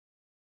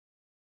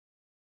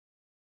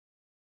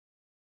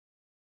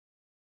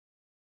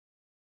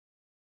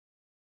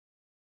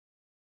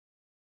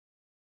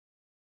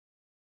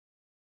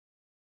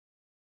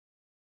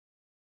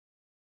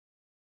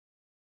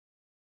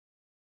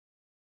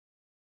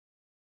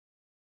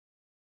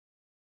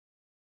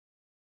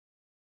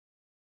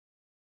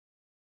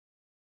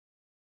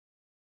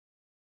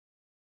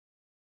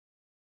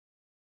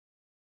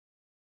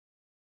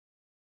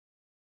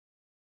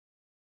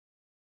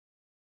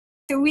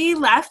So we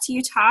left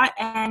Utah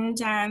and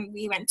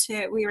we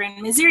were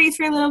in Missouri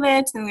for a little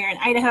bit, then we were in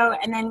Idaho,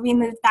 and then we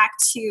moved back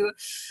to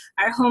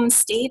our home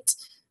state.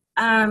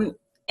 That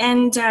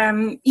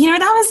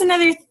was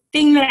another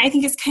thing that I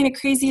think is kind of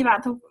crazy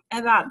about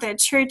the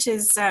church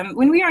is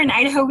when we were in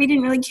Idaho, we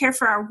didn't really care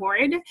for our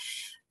ward.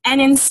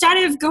 And instead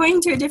of going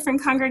to a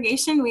different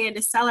congregation, we had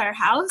to sell our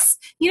house.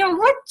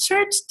 What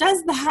church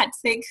does that?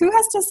 Like, who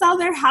has to sell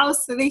their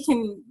house so they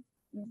can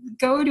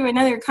go to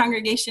another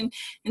congregation?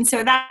 And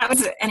so that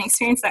was an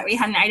experience that we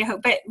had in Idaho.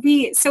 But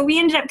we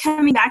ended up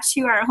coming back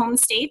to our home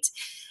state,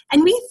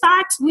 and we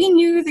thought we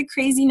knew the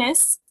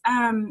craziness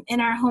in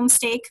our home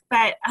state,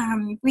 but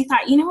we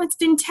thought, it's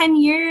been 10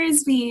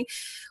 years.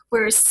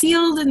 We're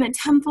sealed in the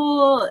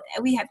temple.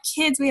 We have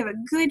kids. We have a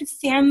good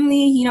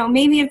family.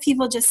 Maybe if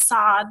people just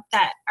saw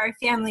that our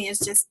family is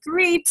just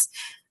great,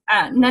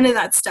 none of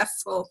that stuff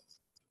will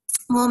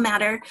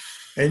matter.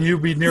 And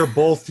you'd be near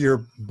both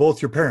your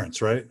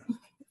parents, right?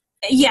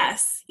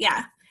 Yes.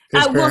 Yeah.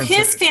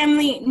 His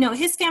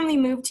family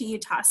moved to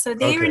Utah, so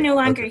they were no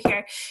longer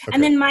here. Okay.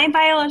 And then my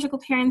biological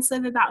parents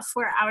live about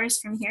 4 hours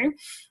from here.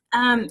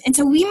 And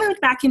so we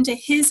moved back into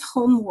his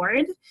home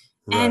ward.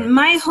 Right. And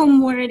my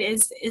home ward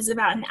is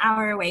about an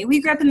hour away.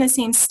 We grew up in the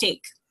same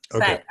state,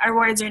 but our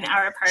wards are an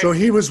hour apart. So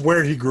he was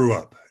where he grew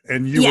up,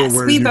 and you were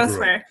where you grew up. Yes, we both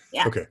were.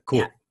 Yeah. Okay, cool.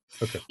 Yeah.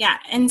 Okay. Yeah,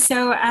 and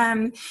so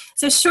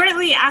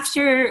shortly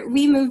after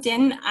we moved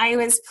in, I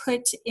was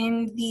put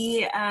in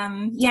the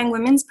Young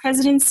Women's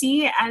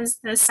Presidency as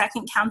the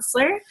second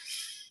counselor,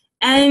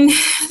 and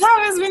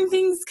that was when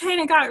things kind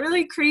of got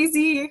really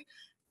crazy.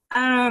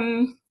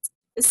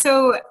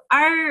 So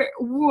our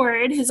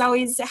ward has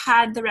always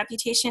had the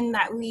reputation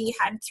that we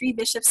had 3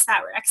 bishops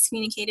that were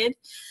excommunicated.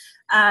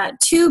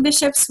 2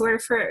 bishops were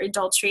for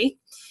adultery,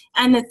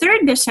 and the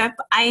 3rd bishop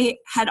I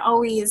had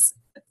always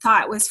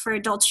thought was for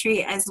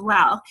adultery as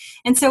well.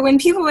 And so when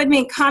people would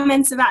make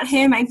comments about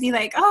him, I'd be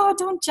like, oh,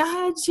 don't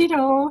judge,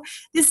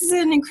 this is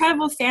an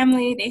incredible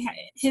family.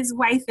 His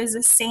wife is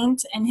a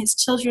saint and his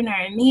children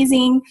are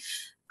amazing.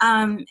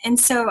 And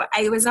so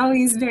I was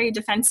always very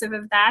defensive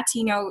of that,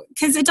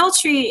 because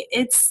adultery,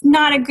 it's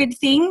not a good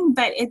thing,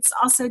 but it's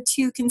also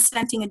 2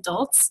 consenting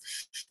adults.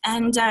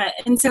 And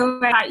so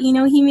I thought,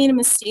 he made a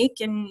mistake,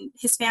 and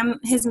his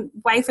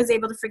wife was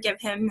able to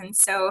forgive him. And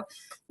so,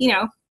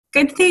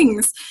 good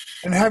things.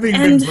 And having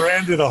been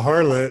branded a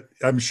harlot,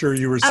 I'm sure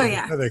you were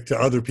sympathetic to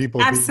other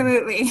people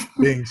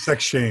being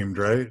sex shamed,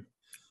 right?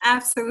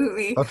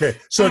 Absolutely. Okay.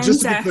 So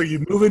just to be clear,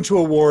 you move into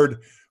a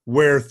ward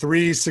where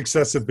 3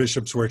 successive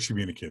bishops were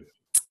excommunicated.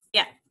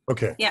 Yeah.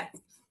 Okay. Yeah.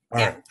 All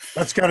right.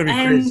 That's got to be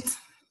crazy.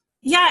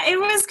 Yeah, it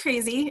was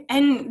crazy.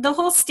 And the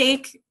whole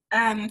stake,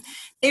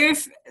 they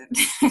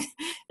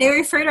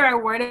refer to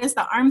our ward as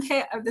the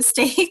armpit of the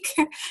stake.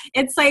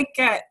 It's like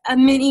a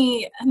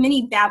mini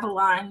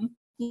Babylon.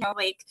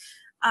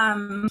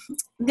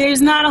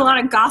 There's not a lot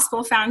of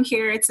gospel found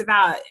here. It's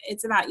about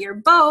your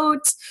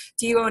boat.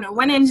 Do you own a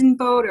 1-engine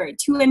boat or a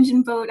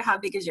 2-engine boat? How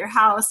big is your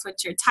house?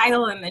 What's your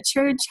title in the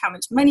church? How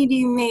much money do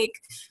you make?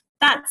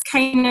 That's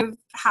kind of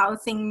how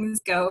things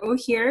go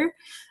here.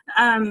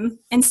 And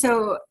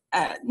so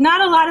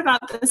not a lot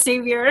about the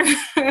Savior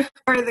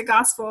or the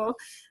gospel,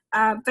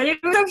 but it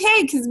was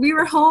okay because we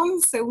were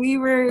home. So we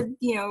were,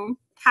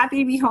 happy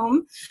to be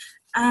home.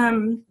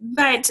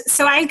 But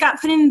so I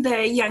got put in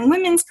the Young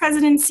Women's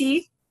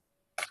Presidency,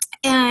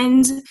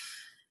 and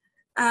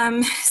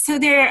so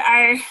there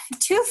are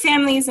 2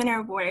 families in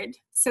our ward.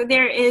 So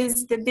there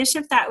is the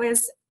bishop that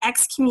was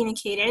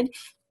excommunicated,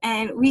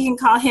 and we can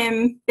call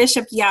him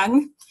Bishop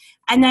Young.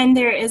 And then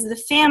there is the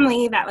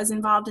family that was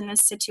involved in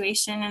this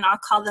situation, and I'll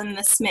call them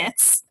the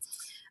Smiths.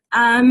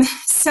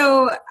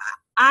 So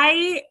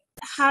I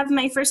have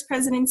my first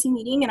presidency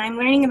meeting, and I'm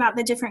learning about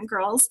the different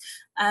girls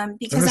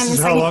because this is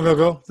how long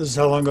ago? This is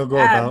how long ago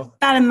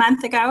about a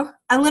month ago.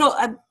 A little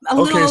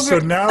over. So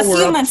now a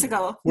few months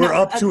ago. We're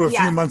up to a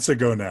few months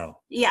ago now.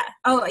 Yeah.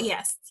 Oh,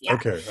 yes. Yeah.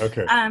 Okay.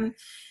 And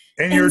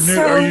you're new.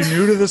 Are you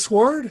new to this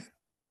ward?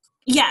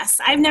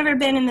 Yes, I've never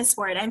been in this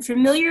ward. I'm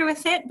familiar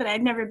with it, but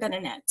I've never been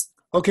in it.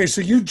 Okay,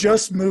 so you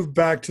just moved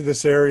back to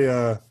this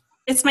area.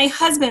 It's my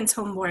husband's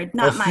home ward,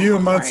 not my home ward. A few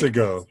months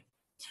ago.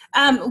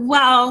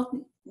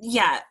 Well,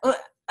 yeah,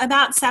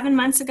 about 7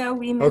 months ago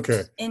we moved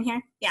in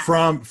here. Yeah.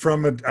 From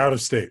out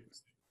of state.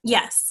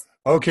 Yes.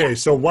 Okay, yeah.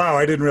 So wow,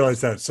 I didn't realize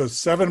that. So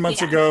 7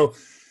 months ago,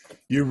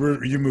 you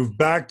moved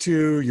back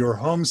to your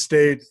home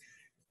state,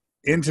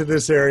 into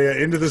this area,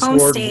 into this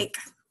ward,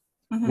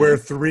 where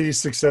 3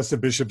 successive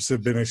bishops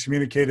have been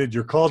excommunicated.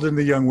 You're called in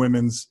the Young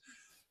Women's.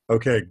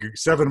 Okay,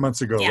 7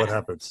 months ago, what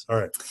happens? All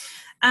right.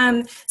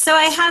 So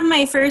I had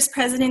my first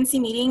presidency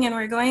meeting, and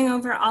we're going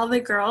over all the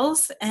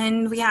girls,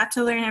 and we have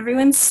to learn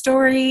everyone's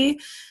story.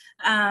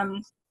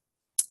 I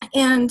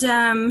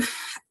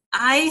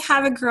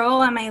have a girl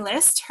on my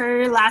list.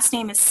 Her last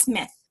name is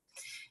Smith,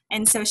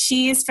 and so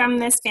she's from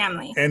this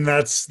family. And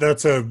that's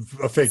a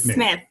fake name.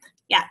 Smith,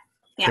 yeah.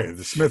 Okay,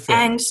 the Smith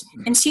family.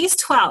 And she's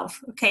 12.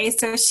 Okay,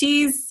 so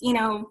she's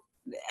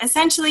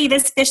essentially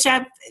this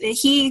bishop.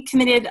 He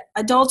committed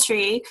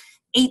adultery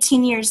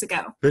 18 years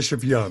ago.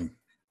 Bishop Young.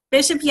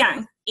 Bishop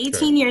Young,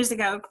 18 years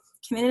ago,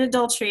 committed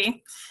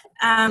adultery.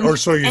 Or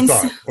so you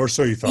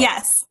thought.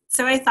 Yes.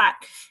 So I thought.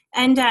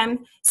 And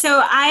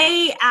so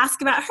I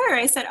asked about her.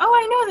 I said,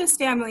 I know this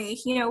family.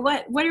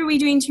 What are we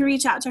doing to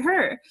reach out to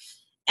her?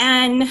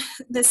 And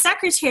the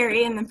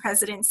secretary in the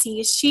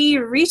presidency, she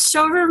reached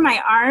over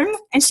my arm,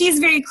 and she's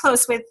very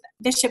close with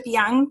Bishop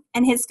Young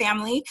and his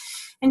family.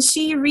 And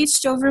she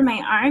reached over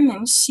my arm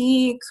and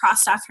she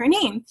crossed off her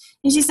name.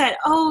 And she said,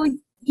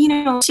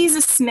 she's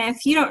a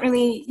Smith. You don't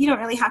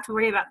really have to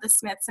worry about the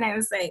Smiths. And I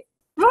was like,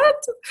 what?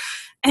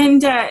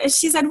 And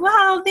she said,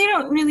 well, they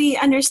don't really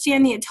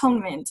understand the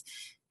atonement.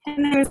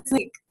 And I was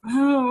like,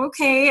 oh,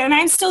 okay. And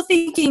I'm still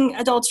thinking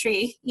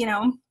adultery,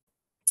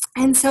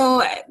 And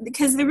so,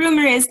 because the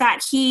rumor is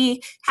that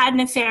he had an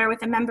affair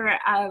with a member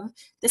of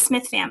the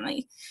Smith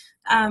family.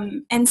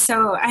 And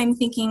so I'm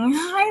thinking,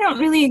 I don't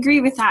really agree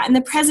with that. And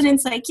the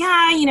president's like,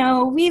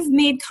 we've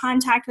made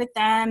contact with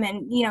them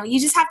and, you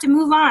just have to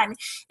move on.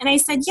 And I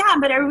said, yeah,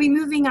 but are we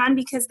moving on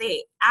because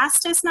they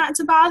asked us not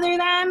to bother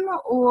them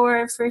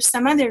or for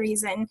some other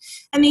reason?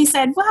 And they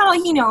said, well,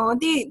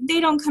 they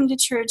don't come to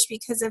church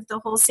because of the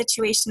whole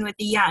situation with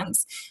the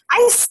Youngs.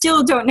 I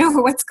still don't know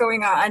what's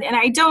going on, and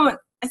I don't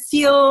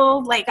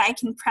feel like I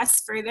can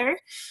press further.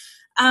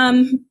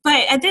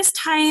 But at this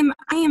time,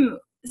 I'm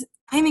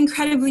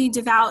incredibly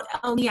devout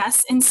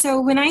LDS. And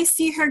so when I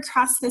see her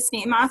cross this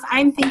name off,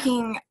 I'm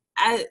thinking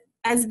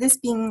as this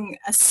being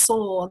a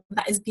soul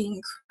that is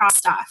being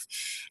crossed off.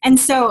 And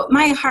so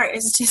my heart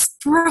is just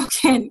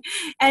broken.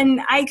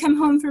 And I come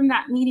home from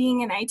that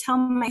meeting and I tell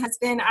my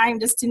husband, I'm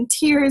just in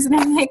tears. And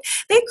I'm like,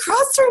 they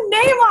crossed her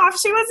name off.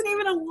 She wasn't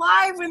even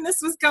alive when this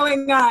was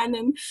going on.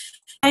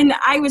 And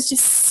I was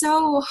just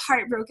so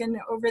heartbroken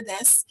over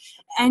this.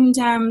 And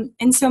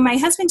so my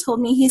husband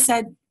told me, he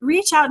said,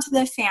 reach out to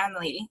the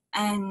family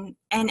and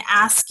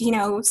ask,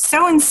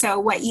 so-and-so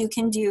what you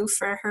can do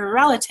for her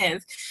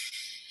relative.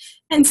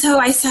 And so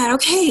I said,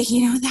 okay,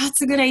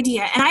 that's a good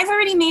idea. And I've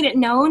already made it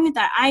known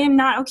that I am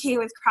not okay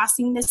with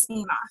crossing this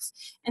name off.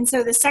 And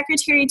so the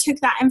secretary took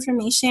that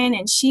information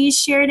and she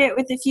shared it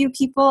with a few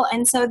people.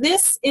 And so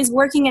this is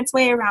working its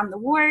way around the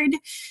ward,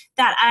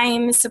 that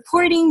I'm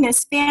supporting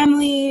this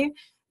family,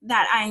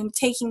 that I'm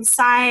taking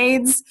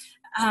sides.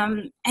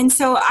 And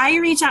so I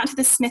reach out to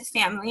the Smith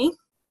family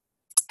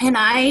and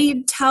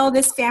I tell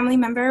this family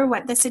member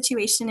what the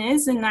situation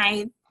is. And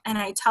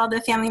I tell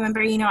the family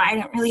member, I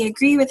don't really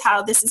agree with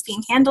how this is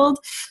being handled.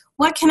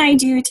 What can I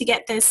do to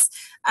get this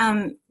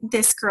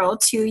girl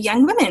to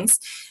Young Women's?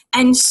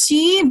 And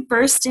she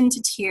burst into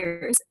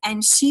tears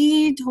and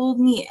she told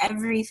me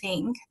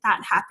everything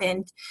that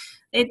happened.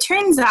 It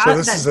turns out so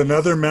this is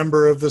another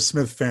member of the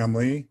Smith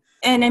family.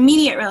 An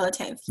immediate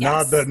relative.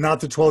 Yes. Not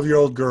the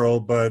 12-year-old girl,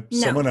 but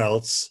someone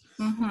else.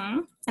 Mm-hmm.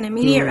 An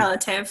immediate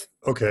relative.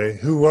 Okay.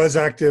 Who was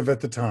active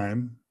at the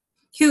time.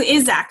 Who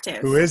is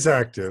active.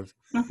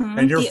 Mm-hmm.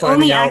 And you're the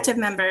finding only out active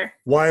member.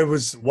 Why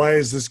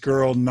is this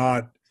girl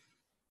not?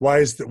 Why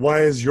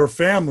is your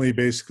family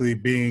basically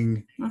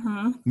being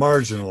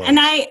marginalized? And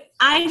I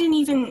didn't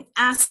even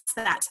ask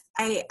that.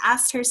 I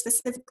asked her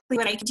specifically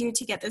what I could do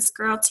to get this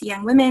girl to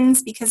Young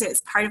Women's because it was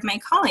part of my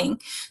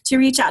calling to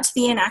reach out to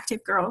the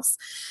inactive girls.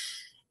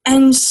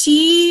 And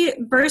she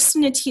burst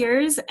into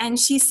tears and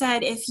she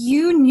said, if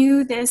you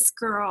knew this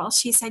girl,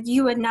 she said,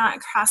 you would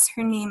not cross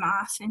her name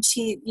off. And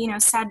she,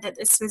 said that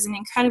this was an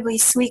incredibly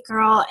sweet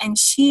girl and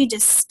she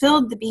just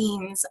spilled the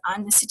beans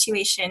on the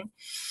situation.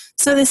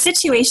 So the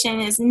situation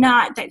is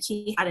not that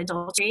he had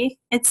adultery.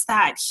 It's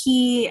that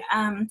he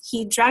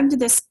drugged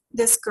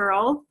this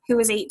girl who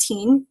was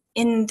 18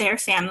 in their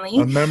family.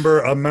 A member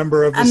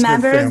of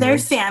their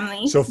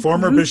family. So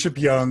former Bishop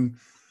Young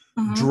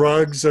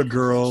drugs a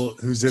girl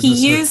who's in the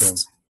Smith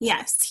family.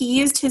 Yes, he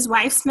used his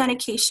wife's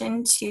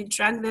medication to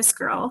drug this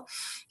girl.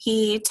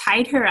 He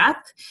tied her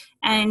up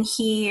and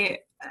he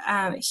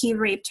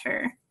raped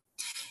her.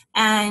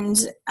 And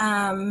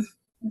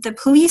the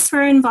police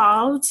were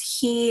involved.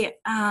 He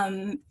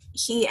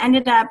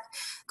ended up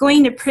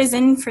going to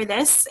prison for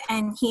this,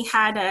 and he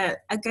had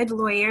a good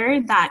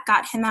lawyer that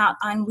got him out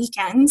on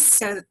weekends,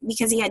 so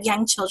because he had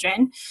young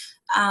children,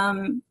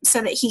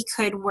 so that he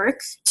could work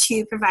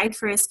to provide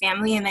for his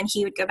family, and then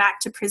he would go back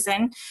to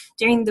prison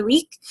during the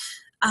week.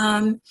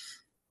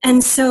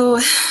 And so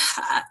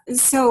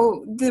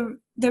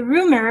the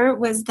rumor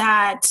was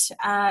that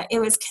it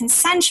was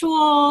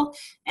consensual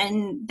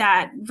and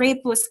that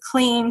rape was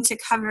claimed to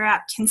cover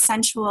up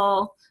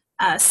consensual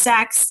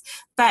sex,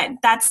 but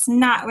that's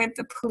not what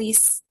the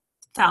police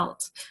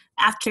felt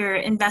after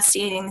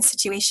investigating the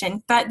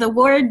situation. But the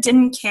ward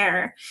didn't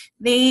care.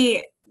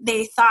 They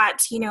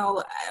thought,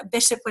 a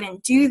bishop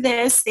wouldn't do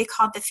this. They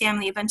called the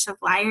family a bunch of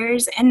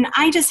liars. And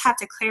I just have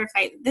to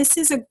clarify, this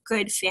is a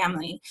good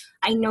family.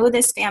 I know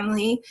this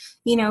family.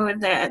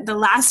 The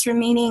last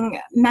remaining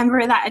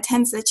member that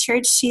attends the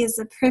church, she is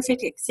a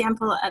perfect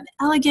example of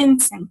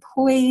elegance and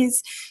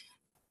poise.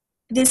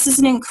 This is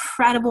an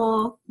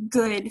incredible,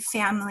 good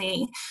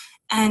family.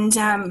 And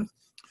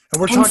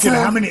we're talking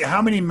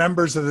how many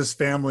members of this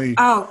family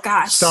oh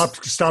gosh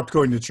stopped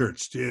going to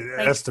church?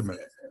 Estimate.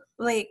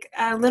 like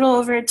a little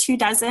over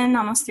 24,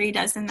 almost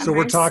 36 members. So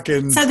we're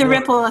talking. So the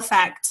ripple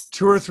effect.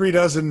 2 or 3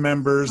 dozen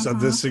members of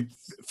this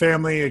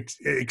family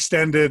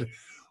extended,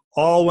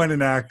 all went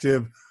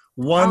inactive.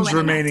 One's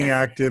remaining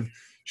active.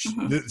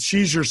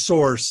 She's your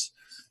source.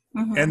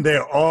 And they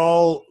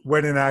all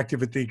went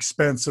inactive at the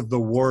expense of the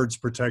ward's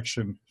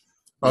protection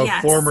of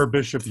former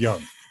Bishop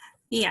Young.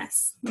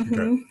 Yes.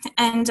 Okay.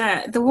 And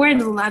the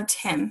ward loved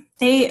him.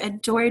 They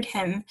adored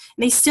him.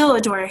 They still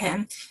adore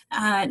him.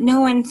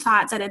 No one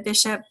thought that a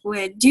bishop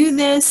would do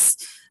this.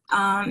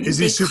 Is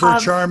he super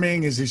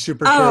charming? Is he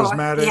super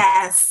charismatic?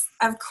 Yes,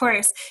 of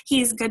course.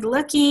 He's good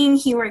looking.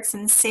 He works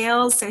in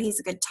sales, so he's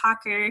a good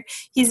talker.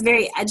 He's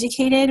very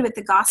educated with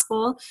the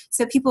gospel,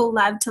 so people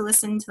love to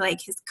listen to like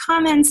his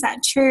comments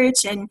at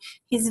church, and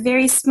he's a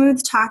very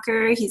smooth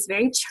talker. He's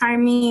very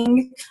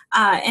charming,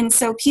 and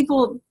so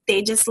people,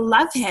 they just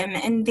love him,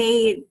 and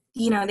they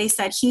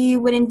said he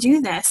wouldn't do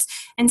this.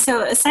 And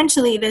so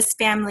essentially this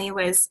family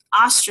was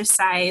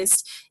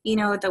ostracized.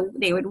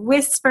 They would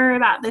whisper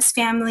about this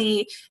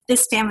family.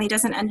 This family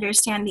doesn't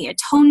understand the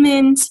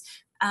atonement.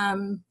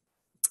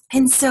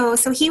 And so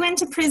he went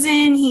to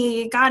prison.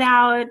 He got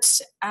out.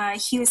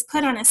 He was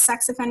put on a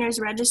sex offenders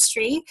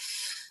registry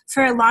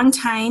for a long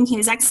time. He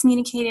was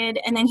excommunicated,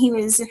 and then he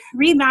was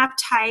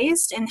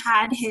rebaptized and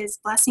had his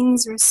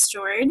blessings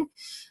restored.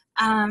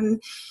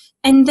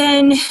 And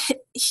then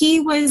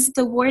he was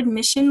the ward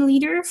mission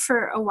leader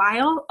for a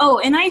while. Oh,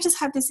 and I just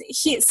have to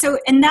say,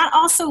 and that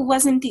also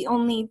wasn't the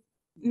only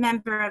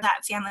member of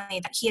that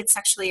family that he had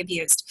sexually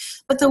abused.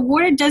 But the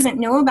ward doesn't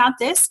know about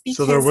this because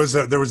so there was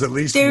at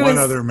least one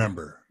other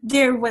member.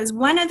 There was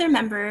one other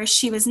member.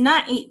 She was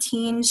not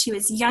 18. She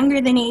was younger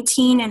than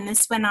 18, and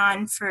this went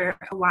on for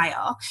a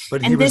while.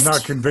 But he was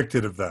not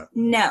convicted of that.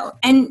 No,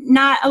 and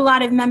not a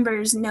lot of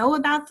members know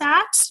about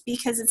that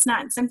because it's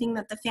not something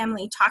that the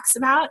family talks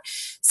about.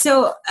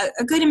 So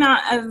a good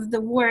amount of the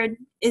ward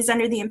is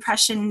under the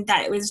impression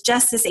that it was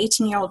just this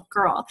 18-year-old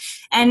girl.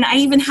 And I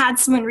even had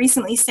someone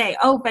recently say,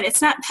 oh, but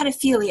it's not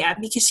pedophilia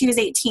because she was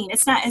 18.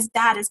 It's not as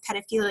bad as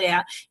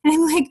pedophilia. And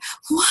I'm like,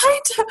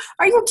 what?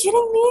 Are you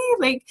kidding me?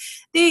 Like,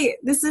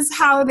 this is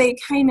how they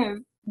kind of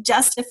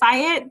justify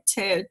it.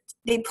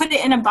 They put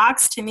it in a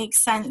box to make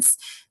sense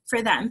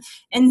for them.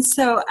 And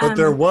so but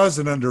there was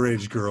an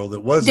underage girl that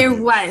was there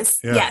abused. Was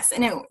yeah. Yes,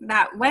 and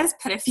that was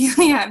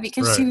pedophilia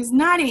because she was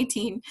not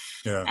 18.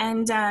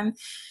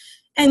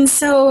 And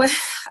so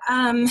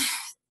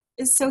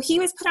he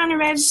was put on a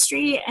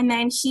registry, and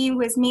then he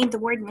was made the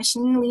ward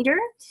mission leader.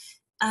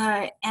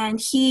 And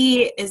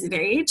he is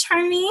very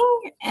charming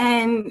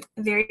and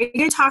very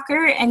good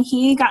talker, and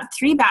he got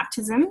 3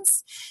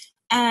 baptisms.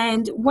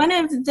 And one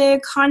of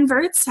the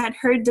converts had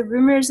heard the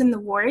rumors in the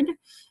ward,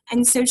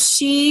 and so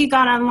she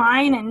got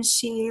online and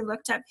she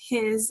looked up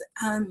his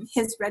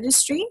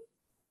registry.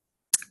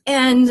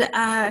 And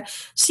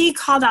she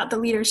called out the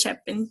leadership,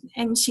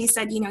 and she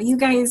said, you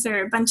guys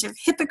are a bunch of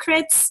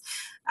hypocrites.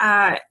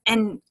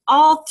 And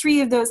all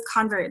 3 of those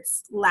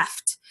converts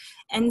left.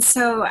 And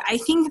so I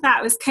think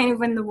that was kind of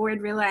when the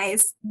ward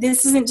realized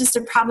this isn't just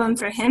a problem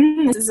for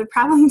him, this is a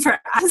problem for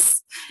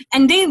us.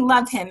 And they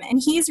love him.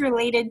 And he's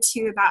related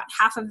to about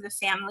half of the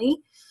family.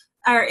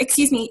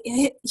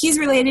 He's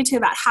related to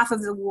about half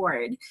of the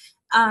ward.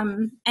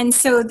 And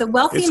so the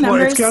wealthy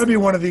members... It's got to be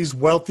one of these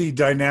wealthy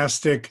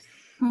dynastic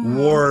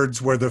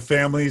wards where the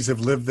families have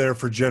lived there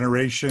for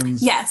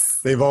generations. Yes.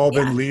 They've all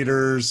been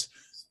leaders.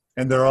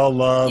 And they're all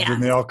loved,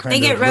 and they all kind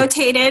of... They get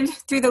rotated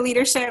through the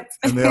leadership.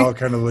 And they all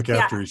kind of look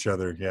after each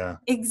other,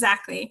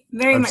 Exactly.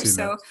 Very much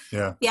so.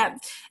 That. Yeah.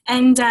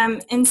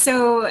 And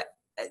so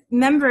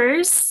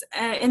members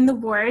in the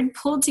ward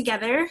pulled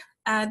together,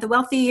 the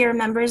wealthier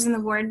members in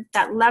the ward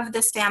that loved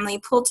this family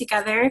pulled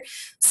together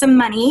some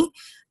money,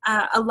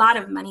 a lot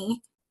of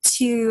money,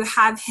 to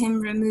have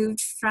him removed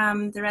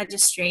from the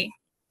registry.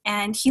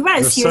 And he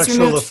was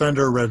sexual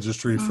offender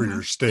registry for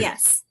your state.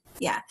 Yes.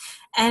 Yeah.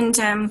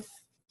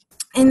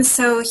 And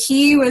so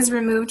he was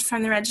removed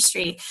from the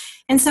registry.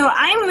 And so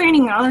I'm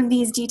learning all of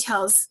these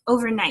details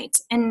overnight.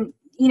 And,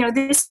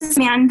 this is a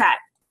man that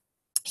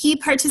he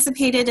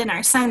participated in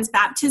our son's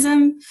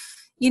baptism,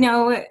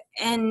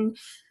 and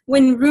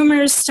when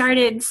rumors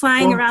started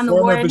flying around the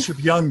ward.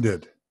 Bishop Young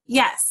did.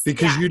 Yes.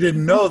 Because you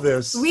didn't know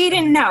this. We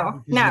didn't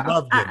know. No. You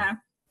loved him.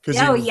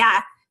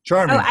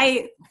 Charming.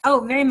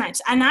 Very much.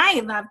 And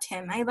I loved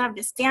him. I loved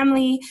his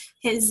family,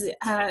 his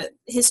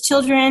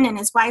children, and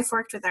his wife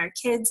worked with our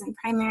kids in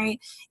primary.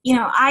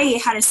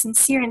 I had a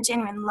sincere and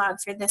genuine love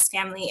for this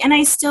family, and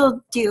I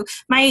still do.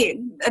 My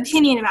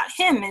opinion about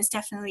him has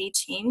definitely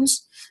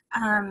changed.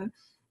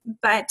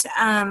 But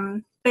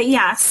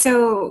yeah,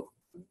 so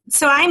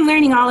I'm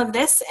learning all of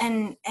this,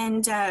 and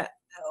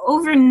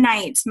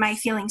overnight my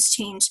feelings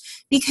changed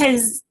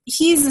because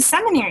he's a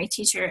seminary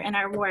teacher in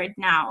our ward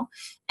now.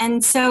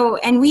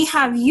 And we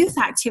have youth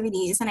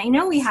activities, and I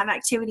know we have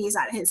activities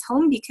at his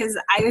home because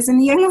I was in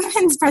the Young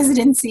Women's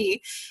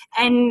presidency.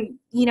 And,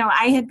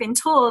 I had been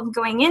told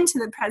going into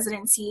the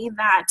presidency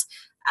that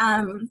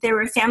there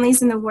were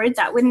families in the ward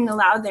that wouldn't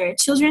allow their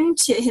children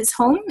to his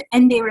home,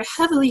 and they were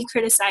heavily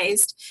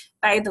criticized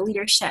by the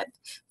leadership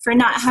for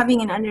not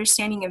having an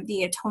understanding of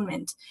the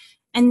atonement.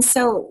 And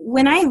so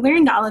when I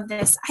learned all of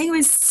this, I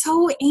was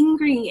so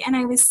angry, and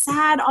I was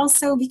sad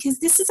also, because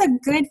this is a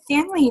good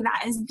family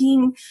that is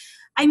being,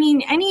 I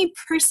mean, any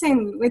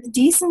person with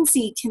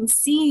decency can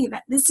see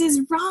that this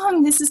is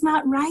wrong. This is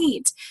not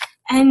right.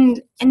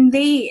 And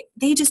they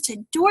just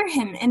adore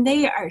him, and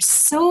they are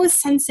so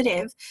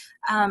sensitive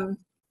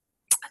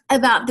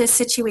about this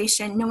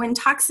situation. No one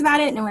talks about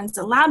it. No one's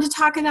allowed to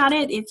talk about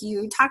it. If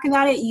you talk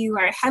about it, you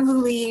are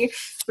heavily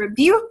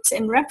rebuked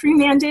and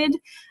reprimanded.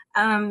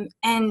 And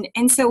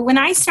so when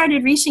I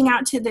started reaching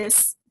out to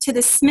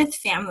the Smith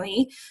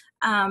family,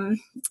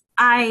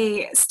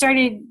 I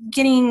started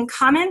getting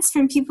comments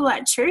from people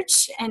at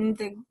church, and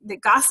the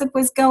gossip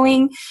was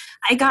going.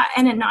 I got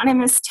an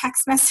anonymous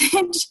text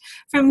message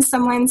from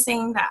someone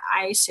saying that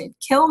I should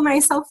kill my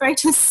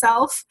self-righteous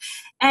self.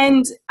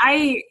 And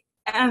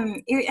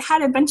it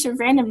had a bunch of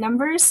random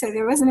numbers, so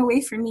there wasn't a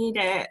way for me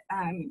to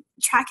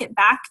track it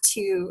back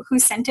to who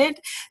sent it.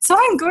 So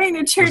I'm going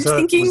to church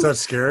thinking... Was that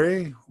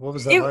scary? What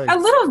was that like? A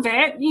little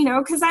bit,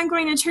 because I'm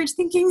going to church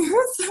thinking,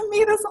 who sent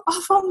me this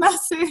awful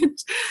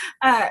message?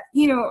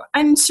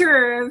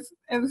 Unsure of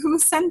who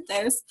sent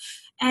this.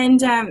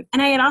 And I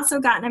had also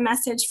gotten a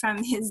message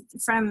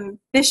from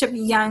Bishop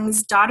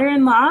Young's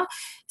daughter-in-law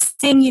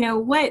saying,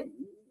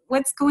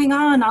 what's going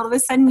on? All of a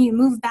sudden you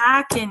move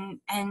back and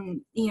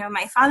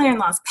my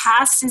father-in-law's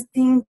past is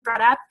being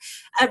brought up.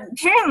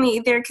 Apparently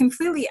they're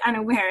completely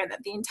unaware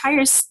that the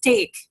entire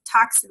stake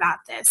talks about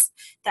this,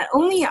 that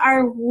only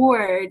our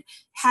ward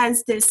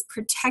has this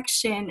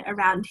protection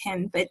around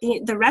him, but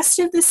the rest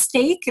of the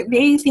stake,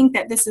 they think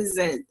that this is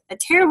a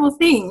terrible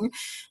thing.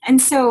 And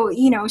so,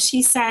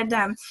 she said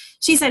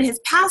his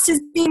past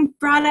is being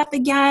brought up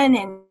again,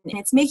 and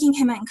it's making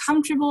him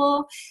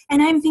uncomfortable.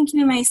 And I'm thinking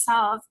to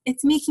myself,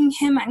 it's making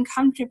him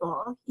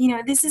uncomfortable.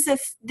 This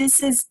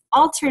is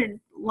altered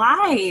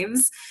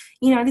lives.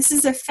 This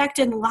has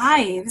affected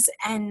lives,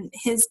 and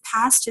his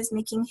past is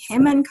making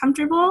him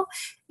uncomfortable.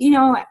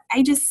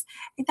 I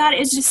thought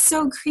it's just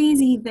so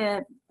crazy,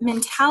 the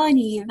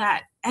mentality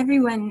that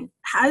everyone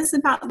has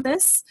about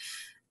this.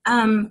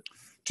 Do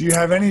you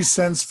have any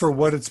sense for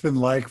what it's been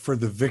like for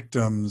the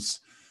victims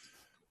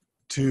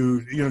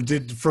to,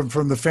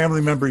 from the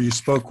family member you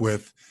spoke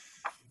with,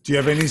 do you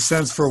have any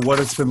sense for what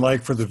it's been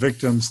like for the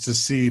victims to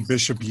see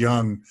Bishop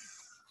Young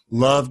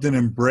loved and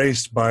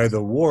embraced by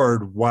the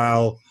ward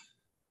while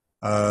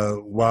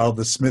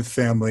the Smith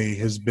family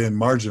has been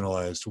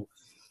marginalized?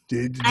 Do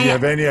you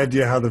have any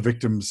idea how the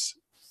victims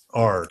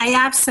are? I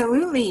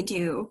absolutely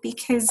do,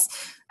 because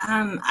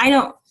I'm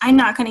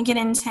not going to get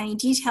into any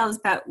details,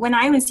 but when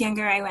I was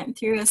younger, I went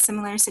through a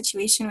similar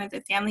situation with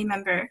a family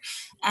member.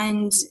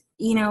 And,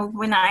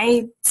 when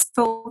I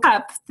spoke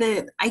up,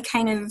 I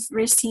kind of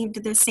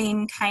received the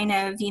same kind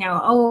of,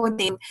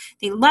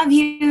 they love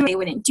you, they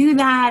wouldn't do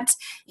that,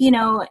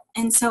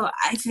 and so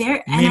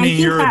Meaning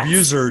your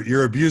abuser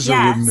yes,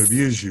 wouldn't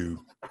abuse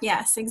you.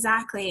 Yes,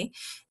 exactly.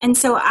 And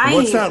so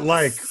what's that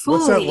like?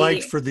 What's that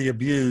like for the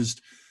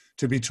abused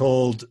to be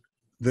told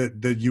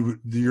that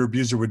your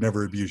abuser would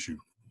never abuse you?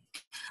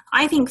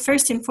 I think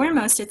first and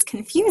foremost, it's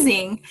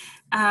confusing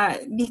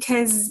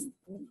because,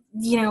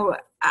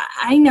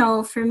 I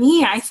know for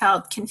me, I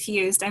felt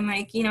confused. I'm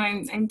like,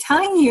 I'm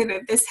telling you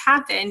that this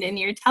happened, and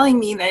you're telling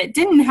me that it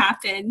didn't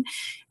happen.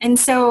 And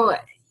so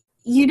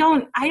I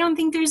don't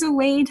think there's a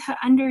way to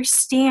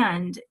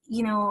understand,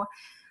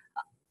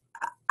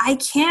 I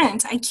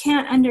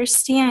can't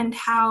understand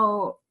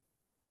how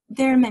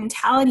their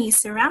mentality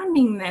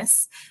surrounding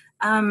this,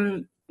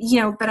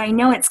 but I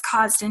know it's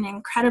caused an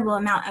incredible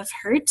amount of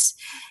hurt.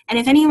 And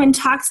if anyone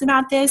talks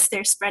about this,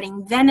 they're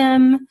spreading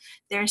venom,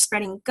 they're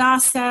spreading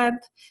gossip,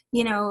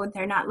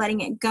 they're not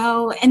letting it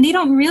go. And they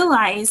don't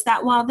realize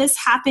that while this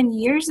happened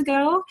years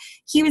ago,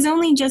 he was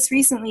only just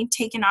recently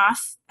taken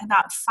off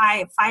about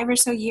five or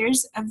so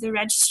years of the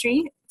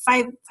registry,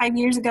 five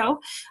years ago.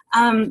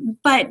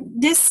 But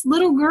this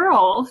little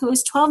girl who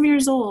was 12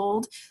 years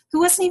old, who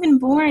wasn't even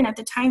born at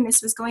the time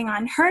this was going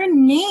on, her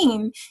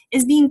name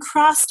is being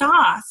crossed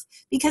off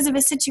because of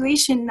a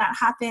situation that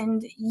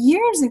happened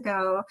years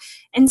ago.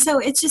 And so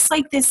it's just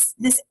like this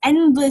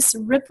endless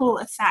ripple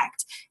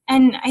effect.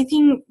 And I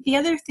think the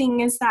other thing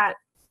is that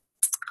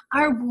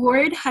our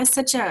ward has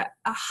such a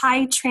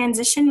high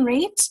transition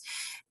rate.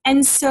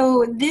 And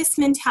so this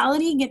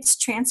mentality gets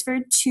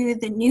transferred to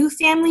the new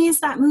families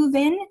that move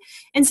in.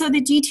 And so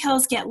the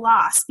details get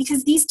lost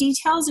because these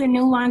details are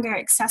no longer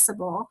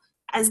accessible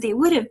as they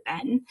would have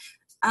been.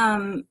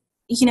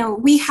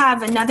 We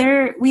have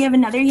another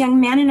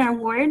young man in our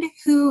ward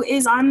who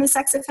is on the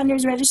sex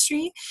offenders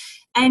registry,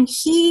 and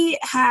he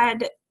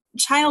had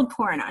child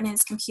porn on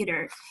his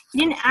computer. He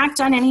didn't act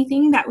on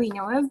anything that we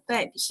know of,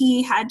 but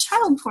he had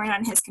child porn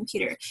on his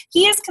computer.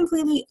 He is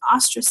completely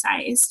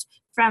ostracized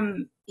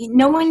from,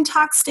 no one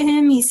talks to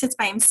him. He sits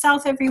by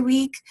himself every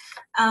week.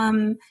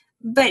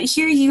 but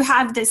here you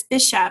have this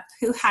bishop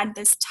who had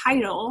this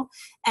title,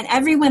 and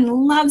everyone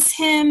loves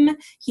him.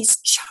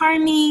 He's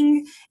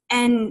charming,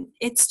 and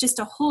it's just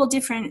a whole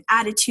different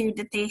attitude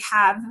that they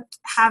have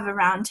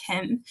around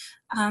him.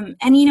 And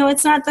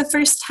it's not the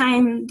first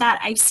time that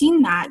I've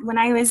seen that. When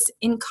I was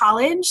in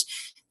college,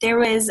 there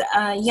was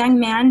a young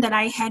man that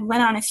I had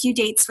went on a few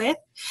dates with,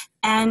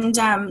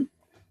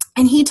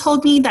 and he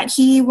told me that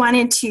he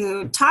wanted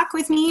to talk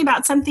with me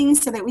about something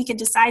so that we could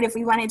decide if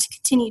we wanted to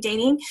continue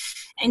dating.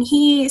 And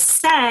he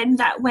said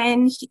that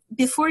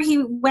before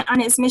he went on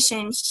his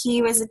mission,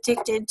 he was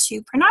addicted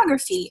to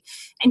pornography.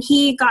 And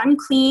he gotten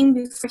clean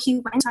before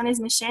he went on his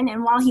mission.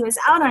 And while he was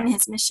out on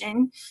his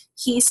mission,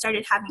 he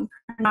started having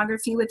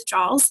pornography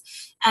withdrawals.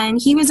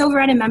 And he was over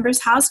at a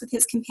member's house with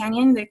his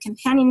companion. The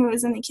companion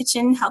was in the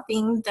kitchen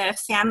helping the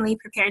family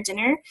prepare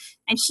dinner.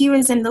 And he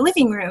was in the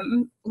living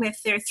room with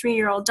their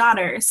 3-year-old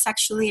daughter,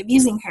 sexually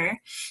abusing her.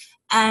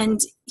 And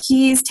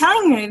he's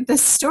telling me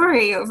this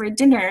story over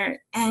dinner,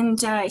 and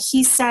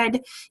he said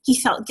he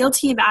felt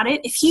guilty about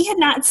it. If he had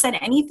not said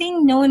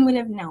anything, no one would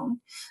have known.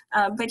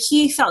 But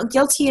he felt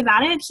guilty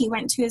about it. He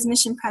went to his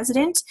mission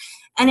president,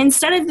 and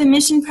instead of the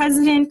mission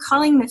president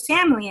calling the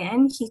family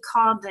in, he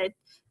called the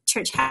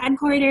church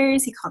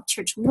headquarters, he called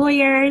church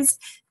lawyers,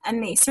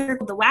 and they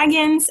circled the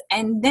wagons,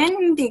 and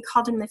then they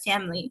called in the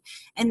family,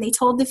 and they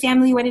told the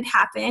family what had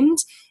happened,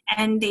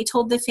 and they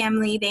told the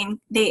family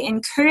they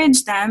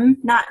encouraged them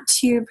not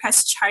to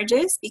press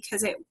charges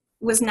because it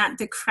was not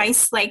the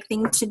Christ-like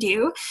thing to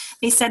do.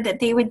 They said that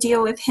they would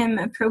deal with him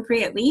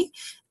appropriately,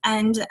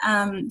 and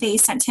they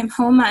sent him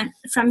home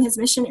from his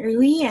mission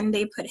early, and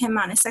they put him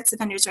on a sex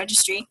offenders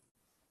registry.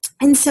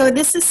 And so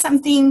this is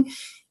something,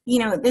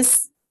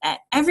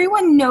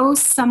 everyone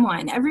knows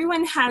someone.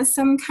 Everyone has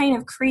some kind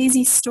of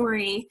crazy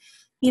story,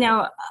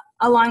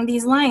 along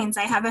these lines.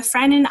 I have a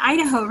friend in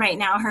Idaho right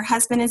now. Her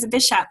husband is a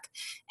bishop,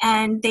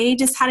 and they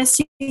just had a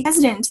state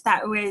president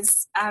that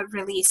was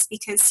released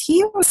because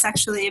he was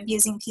sexually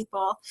abusing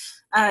people,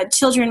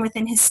 children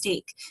within his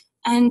stake.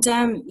 And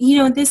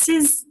this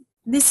is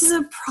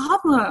a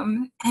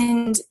problem,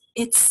 and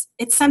it's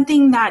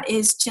something that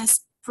is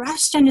just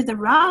brushed under the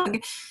rug.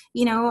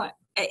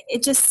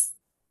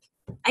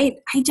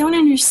 I don't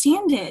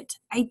understand it.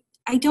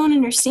 I don't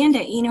understand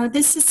it.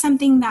 This is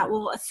something that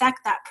will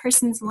affect that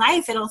person's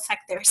life. It'll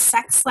affect their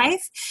sex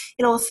life.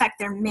 It'll affect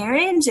their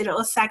marriage. It'll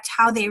affect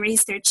how they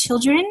raise their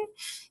children.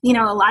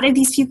 A lot of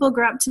these people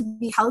grow up to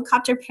be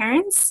helicopter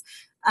parents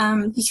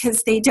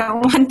because they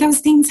don't want those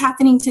things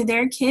happening to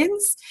their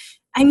kids.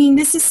 I mean,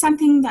 this is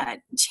something that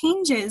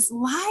changes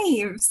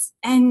lives,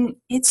 and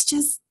it's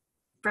just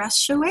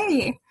brushed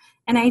away.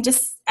 And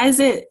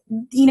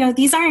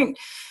these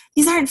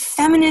aren't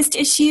feminist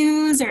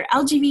issues or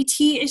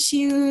LGBT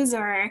issues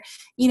or,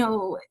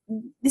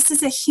 this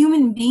is a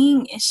human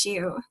being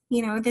issue.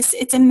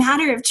 It's a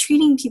matter of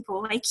treating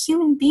people like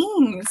human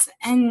beings.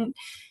 And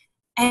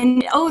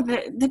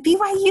the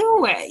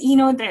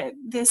BYU,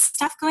 the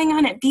stuff going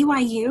on at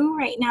BYU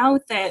right now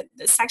with the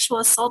sexual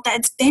assault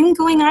that's been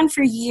going on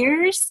for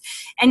years.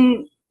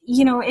 And,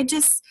 it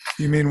just...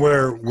 You mean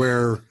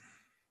where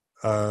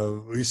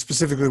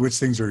specifically which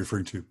things are you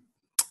referring to?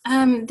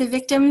 The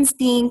victims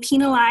being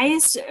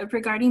penalized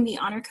regarding the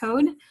honor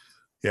code.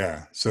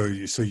 Yeah. So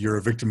you're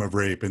a victim of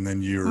rape, and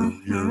then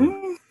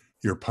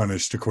you're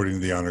punished according to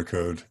the honor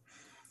code.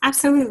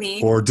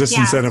 Absolutely. Or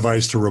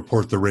disincentivized to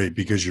report the rape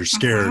because you're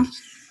scared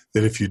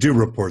that if you do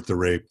report the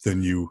rape,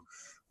 then you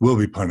will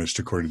be punished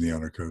according to the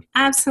honor code.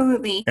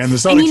 Absolutely. And the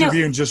Salt Lake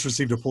Tribune just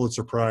received a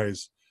Pulitzer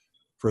Prize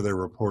for their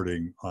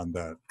reporting on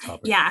that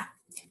topic. Yeah,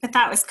 but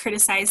that was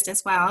criticized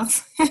as well.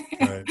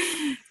 Right.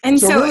 And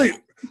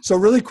So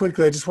really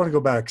quickly, I just want to go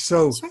back.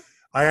 So sure.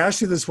 I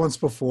asked you this once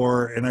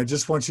before, and I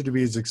just want you to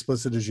be as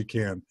explicit as you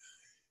can.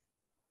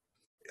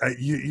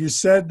 You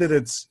said that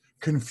it's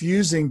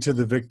confusing to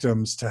the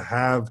victims to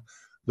have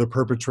the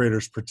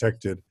perpetrators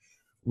protected.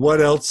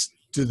 What else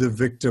do the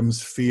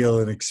victims feel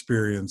and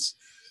experience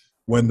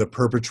when the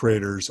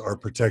perpetrators are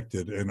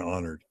protected and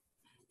honored?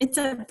 It's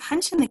a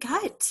punch in the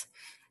gut.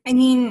 I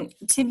mean,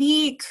 to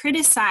be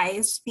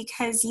criticized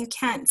because you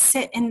can't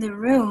sit in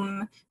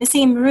the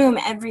same room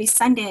every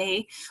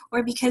Sunday,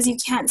 or because you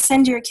can't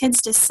send your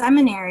kids to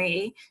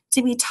seminary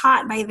to be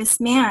taught by this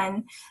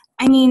man.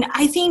 I mean,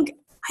 I think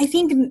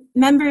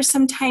members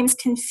sometimes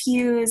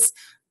confuse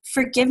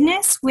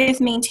forgiveness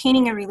with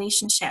maintaining a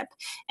relationship,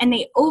 and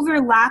they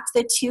overlap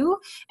the two,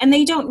 and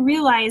they don't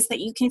realize that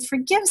you can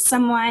forgive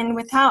someone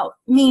without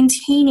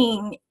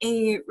maintaining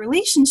a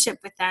relationship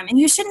with them, and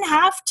you shouldn't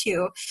have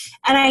to.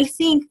 And I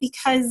think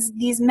because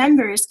these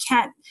members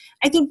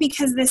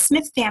because the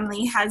Smith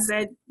family has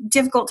a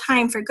difficult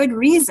time for good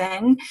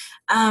reason,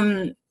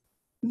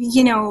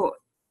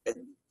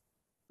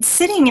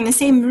 sitting in the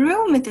same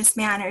room with this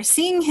man, or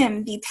seeing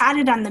him be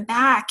patted on the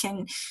back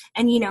and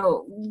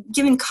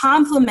given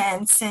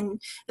compliments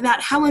and about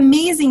how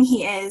amazing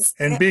he is,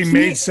 and being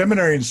made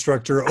seminary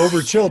instructor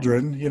over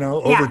children,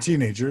 over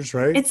teenagers,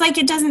 right? It's like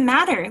it doesn't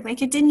matter,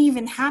 like it didn't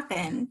even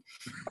happen.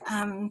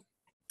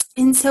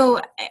 And so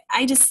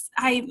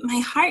my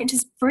heart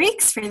just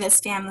breaks for this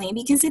family,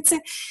 because it's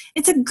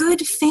a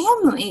good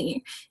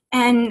family.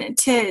 And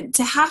to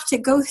have to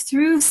go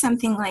through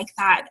something like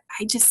that,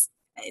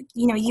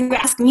 you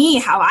ask me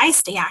how I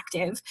stay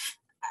active.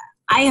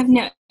 I have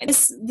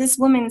this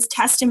woman's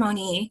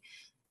testimony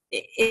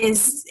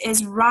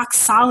is rock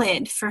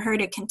solid for her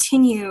to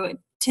continue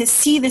to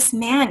see this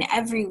man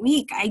every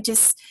week. I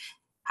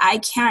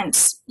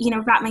can't,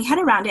 wrap my head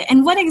around it.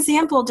 And what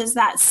example does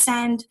that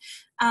send?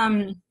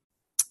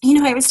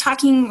 I was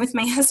talking with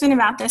my husband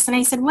about this, and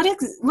I said,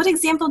 what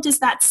example does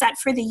that set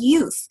for the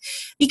youth?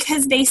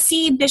 Because they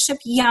see Bishop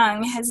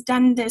Young has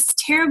done this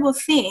terrible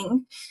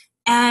thing,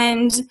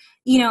 and,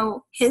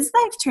 his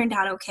life turned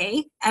out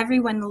okay.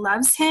 Everyone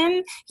loves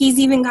him. He's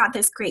even got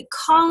this great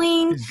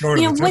calling. He's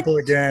going to the temple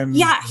again.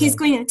 Yeah, he's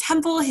going to the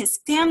temple. His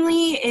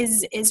family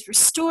is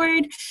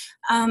restored.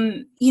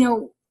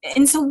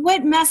 And so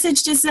what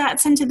message does that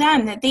send to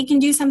them, that they can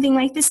do something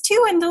like this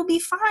too and they'll be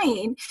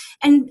fine?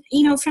 And,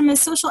 from a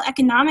social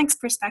economics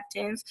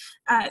perspective,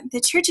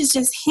 the church is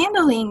just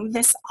handling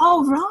this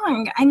all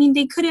wrong. I mean,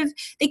 they could have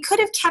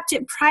kept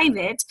it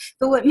private,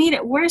 but what made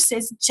it worse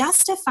is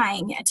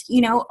justifying it.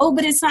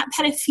 But it's not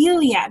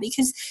pedophilia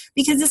because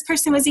this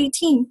person was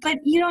 18, but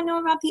you don't know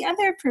about the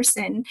other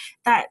person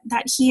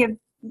that he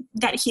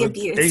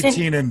abused.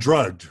 18 and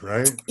drugged,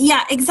 right?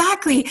 Yeah,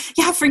 exactly.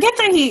 Yeah, forget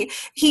that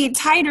he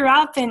tied her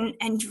up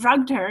and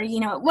drugged her.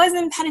 It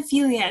wasn't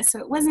pedophilia, so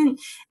it wasn't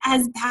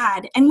as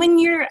bad. And when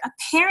you're a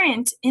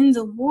parent in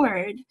the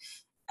ward,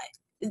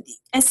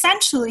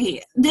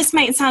 essentially, this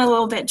might sound a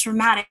little bit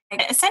dramatic,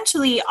 but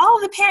essentially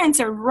all the parents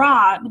are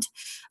robbed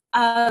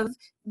of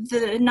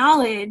the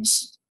knowledge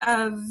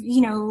of,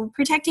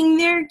 protecting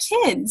their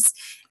kids.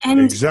 And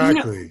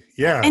exactly.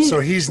 Yeah. And so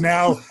he's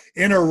now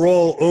in a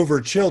role over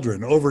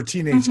children, over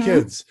teenage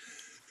kids.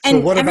 So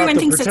and what about the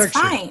thinks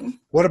protection? It's fine.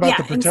 What about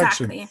the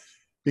protection? Exactly.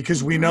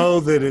 Because we know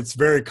that it's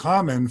very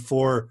common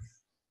for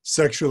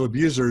sexual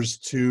abusers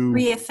to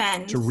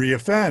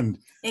reoffend.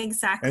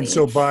 Exactly. And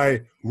so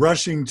by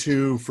rushing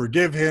to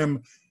forgive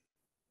him,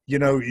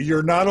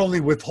 you're not only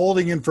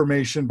withholding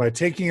information by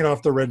taking it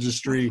off the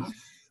registry,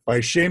 by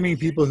shaming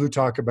people who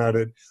talk about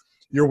it,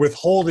 you're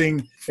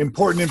withholding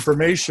important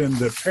information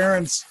that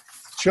parents,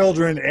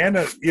 children, and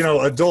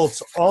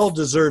adults all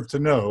deserve to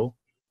know.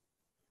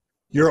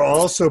 You're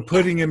also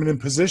putting him in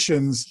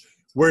positions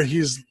where he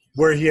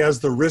has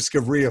the risk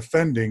of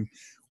reoffending.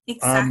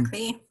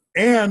 Exactly.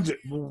 And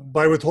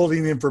by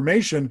withholding the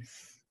information,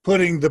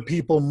 putting the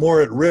people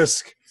more at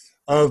risk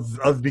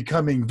of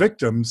becoming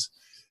victims,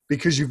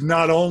 because you've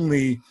not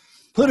only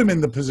put them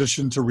in the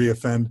position to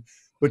reoffend,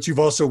 but you've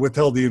also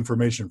withheld the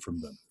information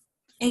from them.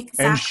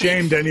 Exactly. And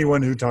shamed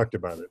anyone who talked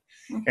about it,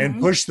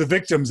 and pushed the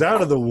victims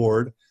out of the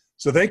ward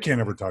so they can't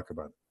ever talk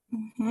about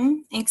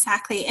it.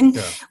 Exactly. And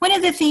one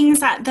of the things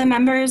that the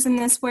members in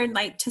this ward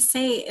like to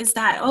say is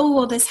that,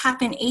 this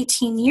happened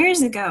 18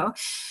 years ago.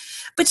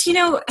 But,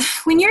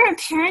 when you're a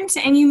parent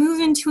and you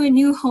move into a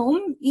new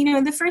home,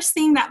 the first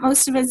thing that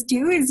most of us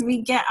do is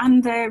we get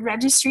on the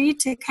registry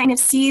to kind of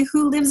see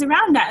who lives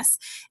around us.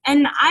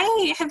 And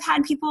I have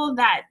had people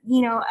that,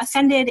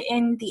 offended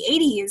in the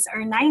 80s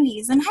or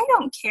 90s, and I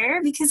don't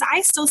care, because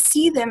I still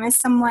see them as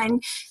someone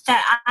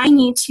that I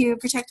need to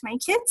protect my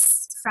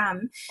kids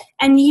from.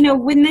 And,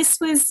 when this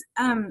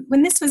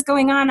was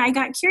going on, I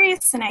got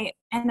curious, and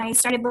I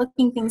started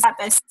looking things up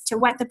as to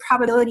what the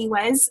probability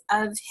was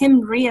of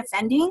him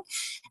reoffending.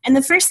 And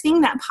the first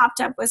thing that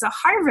popped up was a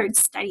Harvard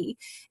study.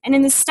 And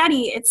in the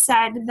study, it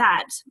said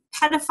that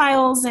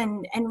pedophiles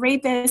and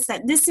rapists,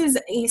 that this is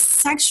a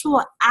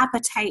sexual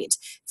appetite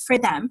for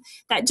them.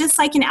 That just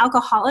like an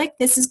alcoholic,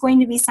 this is going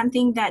to be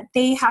something that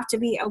they have to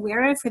be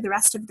aware of for the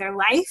rest of their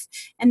life,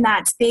 and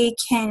that they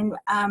can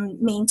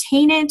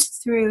maintain it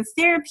through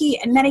therapy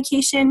and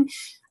medication.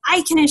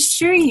 I can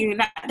assure you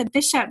that the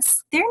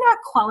bishops, they're not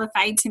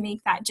qualified to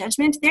make that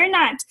judgment. They're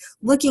not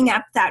looking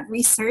up that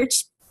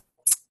research.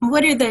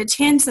 What are the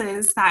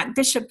chances that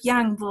Bishop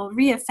Young will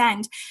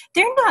reoffend?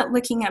 They're not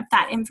looking up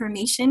that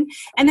information.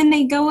 And then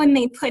they go and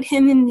they put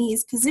him in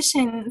these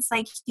positions,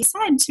 like you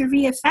said, to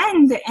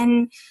reoffend.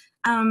 And,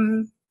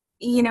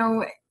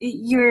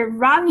 you're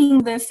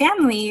robbing the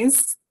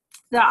families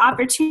the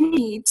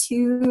opportunity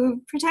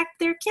to protect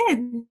their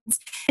kids.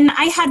 And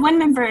I had one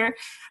member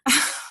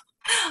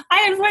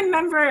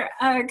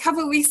a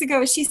couple of weeks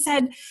ago. She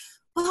said,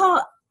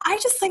 well, I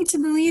just like to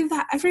believe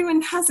that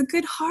everyone has a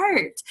good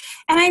heart.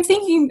 And I'm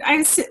thinking,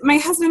 my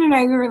husband and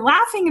I, we were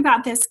laughing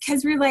about this,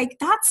 because we're like,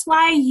 that's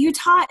why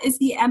Utah is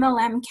the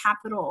MLM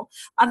capital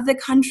of the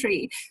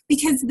country,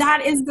 because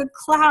that is the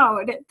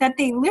cloud that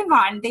they live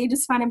on. They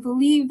just want to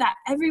believe that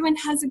everyone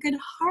has a good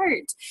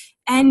heart.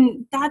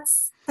 And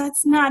that's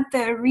not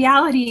the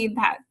reality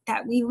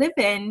that we live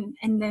in.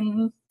 And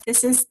then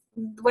this is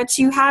what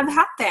you have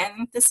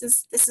happen. This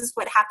is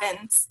what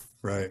happens.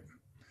 Right.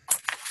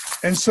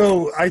 And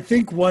so I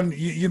think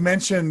you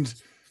mentioned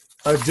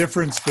a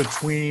difference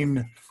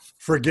between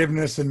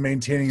forgiveness and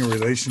maintaining a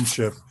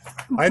relationship.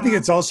 I think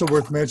it's also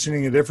worth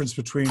mentioning a difference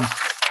between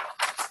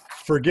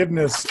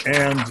forgiveness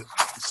and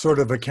sort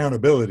of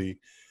accountability,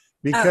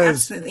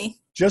 because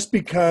just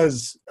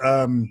because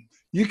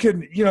you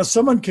can,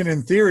 someone can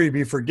in theory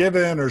be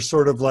forgiven or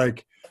sort of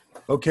like,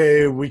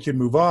 okay, we can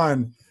move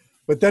on,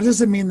 but that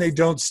doesn't mean they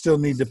don't still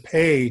need to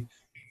pay,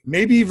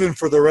 maybe even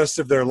for the rest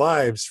of their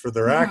lives, for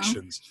their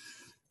actions,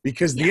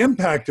 because the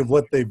impact of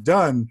what they've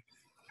done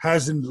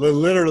has a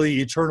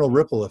literally eternal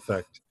ripple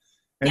effect.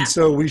 And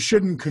so we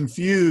shouldn't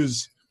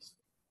confuse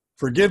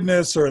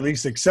forgiveness, or at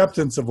least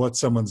acceptance of what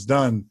someone's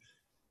done,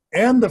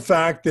 and the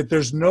fact that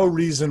there's no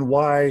reason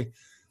why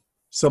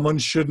someone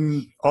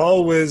shouldn't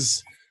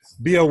always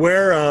be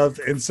aware of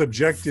and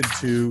subjected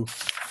to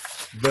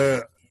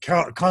the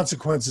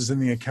consequences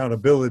and the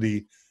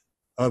accountability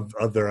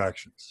of their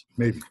actions.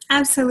 Maybe.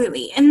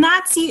 Absolutely. And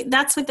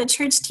that's what the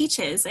church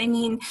teaches. I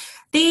mean,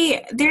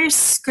 there's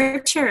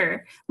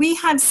scripture. We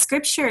have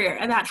scripture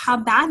about how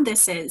bad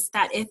this is,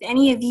 that if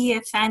any of ye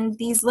offend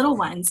these little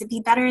ones, it'd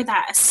be better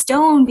that a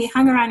stone be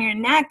hung around your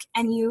neck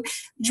and you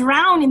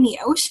drown in the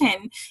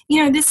ocean.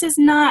 This is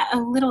not a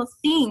little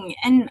thing.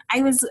 And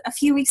a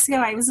few weeks ago,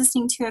 I was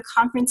listening to a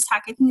conference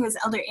talk, I think it was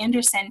Elder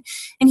Anderson,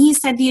 and he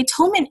said, the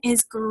atonement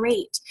is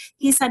great.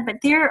 He said, but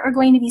there are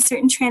going to be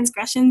certain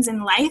transgressions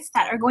in life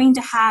that are going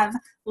to have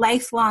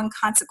lifelong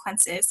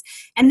consequences.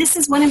 And this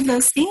is one of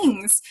those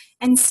things.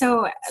 And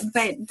so,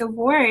 but the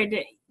ward,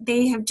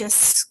 they have just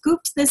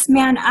scooped this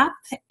man up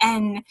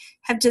and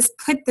have just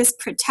put this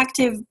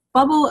protective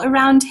bubble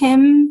around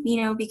him,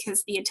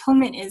 because the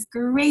atonement is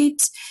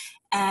great.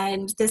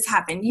 And this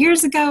happened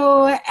years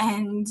ago.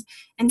 And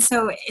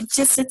so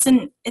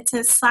it's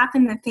a slap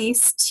in the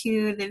face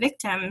to the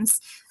victims.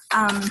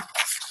 And,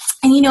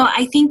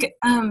 I think,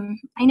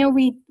 I know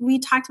we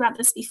talked about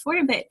this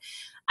before, but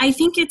I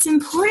think it's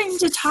important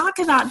to talk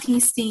about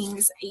these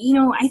things.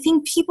 I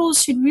think people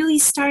should really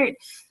start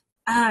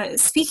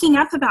speaking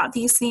up about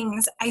these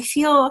things. I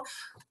feel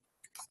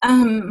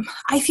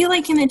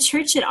like in the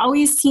church, it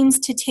always seems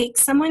to take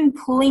someone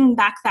pulling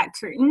back that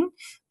curtain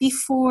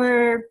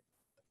before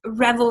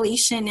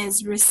revelation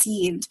is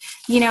received.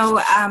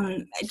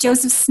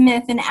 Joseph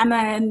Smith and Emma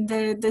and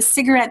the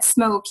cigarette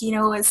smoke,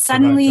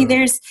 suddenly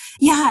there's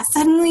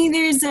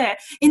a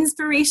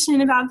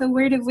inspiration about the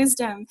word of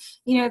wisdom.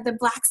 The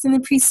blacks in the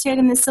priesthood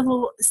and the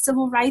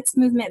civil rights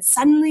movement,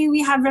 suddenly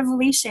we have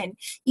revelation.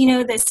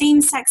 The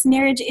same-sex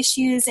marriage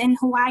issues in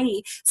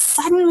Hawaii,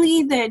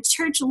 suddenly the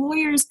church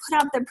lawyers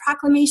put out the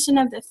Proclamation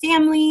of the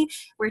Family.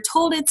 We're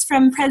told it's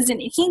from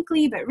President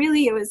Hinckley, but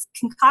really it was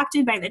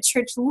concocted by the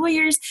church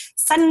lawyers.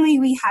 Suddenly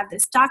we have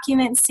this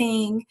document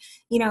saying,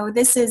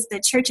 this is the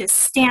church's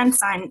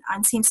stance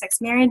on same-sex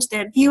marriage.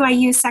 The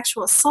BYU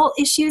sexual assault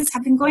issues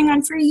have been going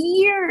on for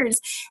years,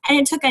 and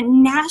it took a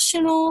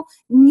national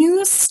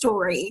news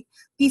story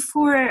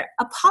before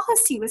a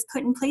policy was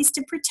put in place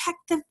to protect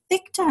the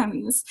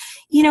victims.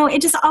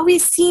 It just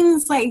always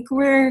seems like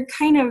we're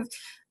kind of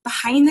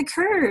behind the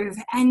curve.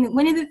 And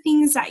one of the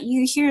things that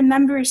you hear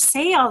members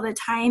say all the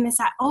time is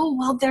that, oh,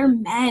 well, they're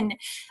men.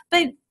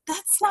 But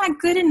that's not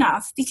good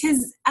enough,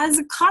 because as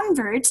a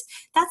convert,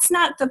 that's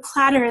not the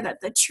platter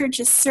that the church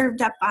is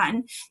served up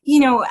on.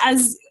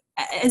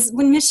 As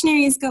when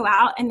missionaries go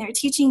out and they're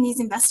teaching these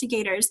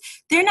investigators,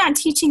 they're not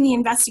teaching the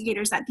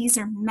investigators that these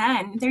are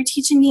men. They're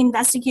teaching the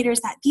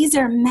investigators that these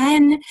are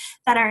men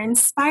that are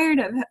inspired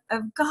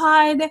of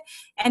God,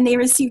 and they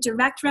receive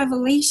direct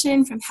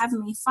revelation from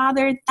Heavenly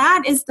Father.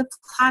 That is the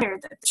platter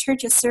that the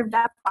church is served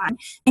up on.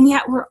 And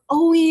yet we're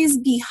always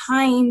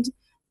behind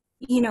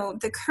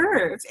the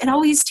curve. It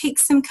always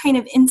takes some kind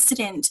of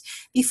incident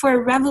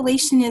before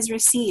revelation is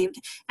received.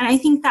 And I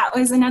think that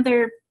was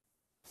another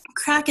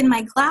crack in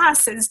my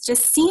glass, is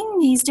just seeing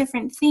these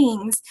different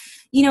things,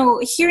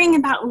 hearing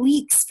about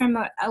leaks from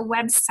a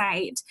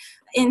website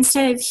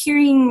instead of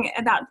hearing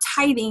about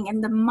tithing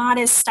and the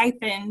modest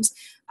stipend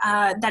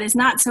that is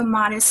not so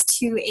modest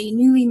to a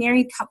newly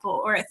married couple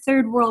or a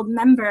third world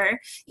member,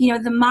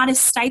 the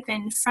modest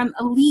stipend from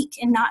a leak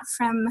and not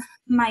from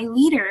my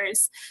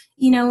leaders.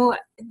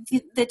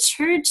 The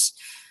church,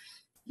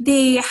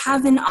 they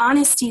have an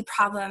honesty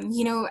problem.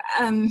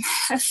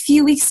 A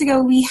few weeks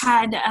ago we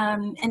had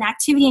an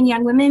activity in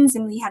Young Women's,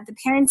 and we had the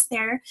parents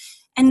there.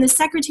 And the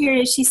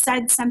secretary, she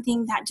said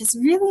something that just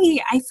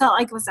really, I felt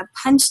like was a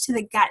punch to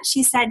the gut.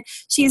 She said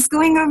she was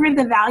going over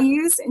the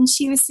values, and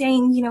she was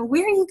saying,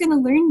 where are you going to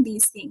learn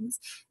these things?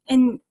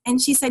 And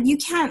she said, you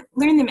can't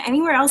learn them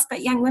anywhere else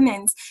but Young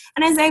Women's.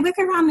 And as I look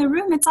around the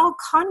room, it's all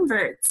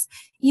converts,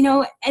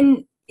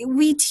 and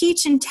we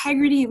teach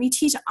integrity, we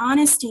teach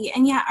honesty,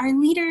 and yet our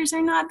leaders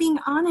are not being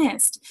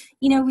honest.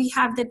 We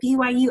have the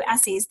BYU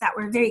essays that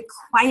were very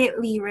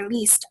quietly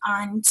released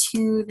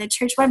onto the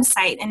church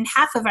website, and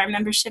half of our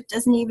membership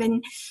doesn't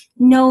even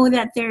know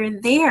that they're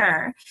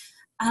there.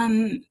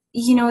 It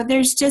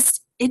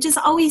just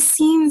always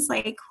seems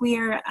like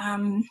we're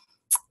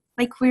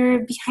we're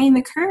behind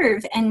the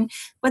curve. And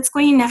what's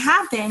going to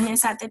happen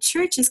is that the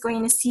church is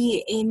going to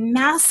see a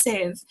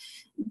massive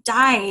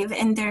dive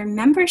in their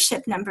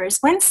membership numbers.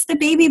 Once the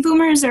baby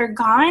boomers are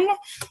gone,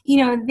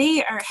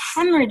 they are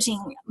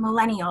hemorrhaging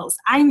millennials.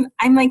 I'm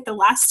like the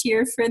last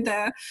year for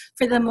the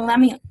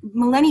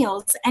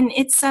millennials, and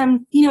it's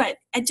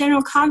at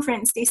General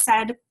Conference they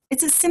said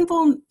it's a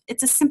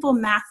simple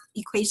math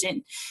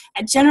equation.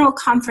 At General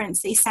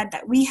Conference they said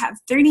that we have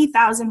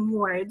 30,000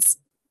 wards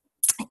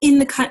in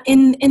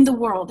the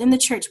world, in the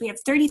church. We have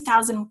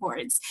 30,000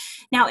 wards.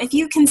 Now, if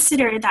you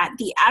consider that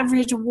the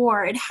average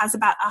ward has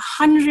about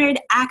 100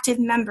 active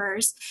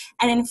members,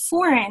 and in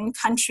foreign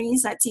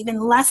countries, that's even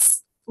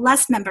less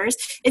members.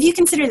 If you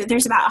consider that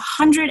there's about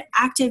 100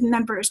 active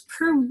members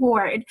per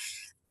ward,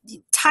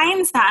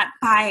 times that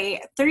by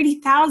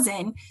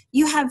 30,000,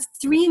 you have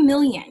 3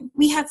 million.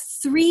 We have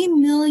 3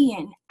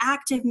 million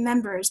active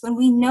members when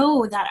we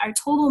know that our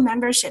total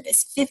membership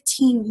is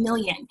 15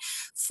 million.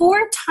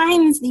 4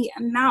 times the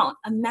amount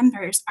of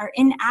members are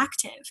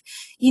inactive.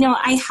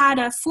 I had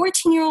a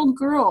 14-year-old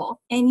girl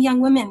in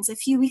Young Women's a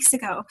few weeks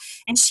ago,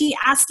 and she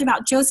asked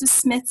about Joseph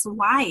Smith's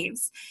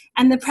wives,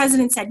 and the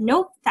president said,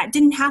 nope, that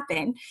didn't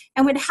happen.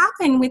 And what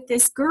happened with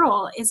this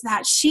girl is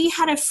that she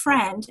had a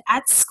friend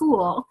at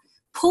school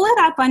pull it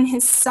up on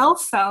his cell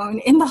phone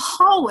in the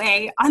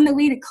hallway on the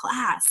way to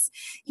class.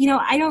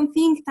 I don't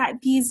think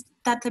that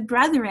the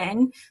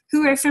brethren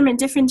who are from a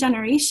different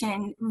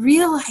generation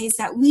realize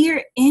that we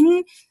are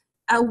in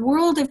a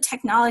world of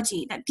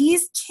technology, that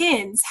these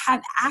kids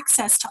have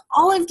access to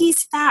all of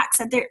these facts,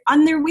 that they're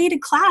on their way to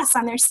class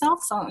on their cell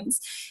phones.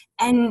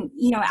 And,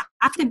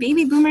 after the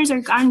baby boomers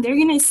are gone, they're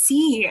going to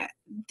see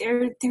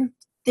they're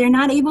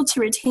not able to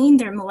retain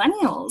their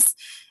millennials.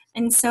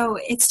 And so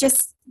it's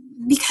just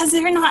because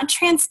they're not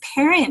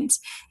transparent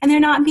and they're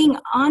not being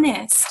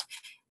honest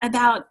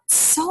about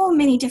so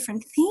many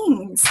different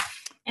things.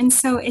 And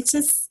so it's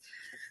a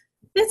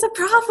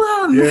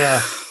problem.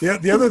 Yeah.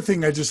 The other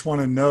thing I just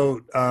want to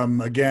note,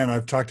 again,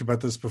 I've talked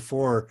about this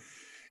before,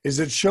 is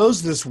it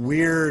shows this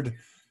weird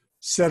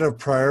set of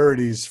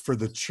priorities for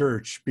the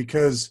church.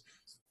 Because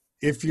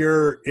if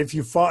you're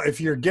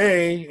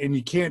gay and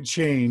you can't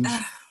change,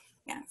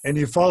 yes. and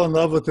you fall in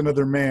love with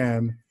another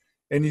man,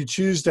 and you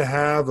choose to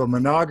have a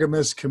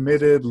monogamous,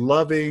 committed,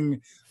 loving,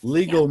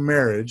 legal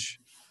marriage,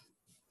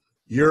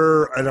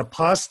 you're an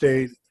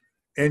apostate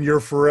and you're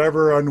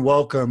forever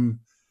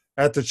unwelcome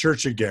at the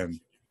church again.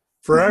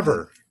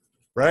 Forever,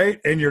 right?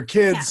 And your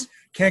kids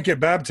can't get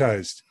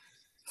baptized.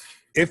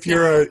 If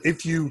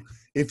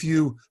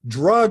you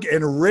drug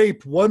and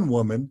rape one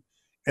woman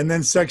and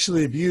then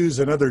sexually abuse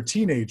another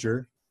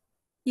teenager,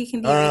 you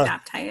can be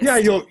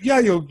rebaptized.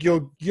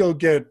 You'll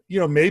get,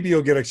 maybe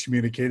you'll get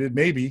excommunicated,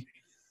 maybe.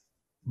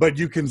 But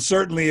you can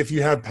certainly, if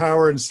you have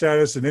power and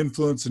status and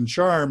influence and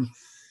charm,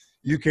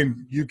 you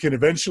can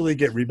eventually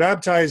get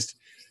rebaptized.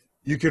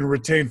 You can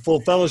retain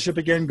full fellowship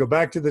again, go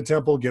back to the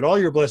temple, get all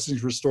your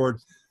blessings restored.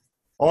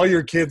 All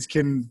your kids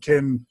can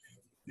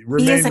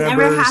remain members. It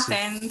never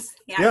happened.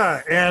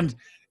 Yeah,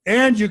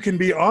 and you can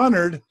be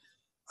honored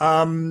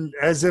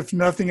as if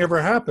nothing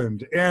ever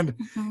happened. And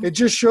it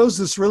just shows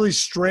this really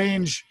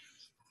strange,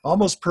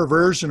 almost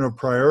perversion of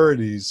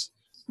priorities.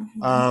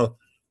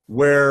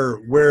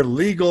 Where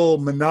legal,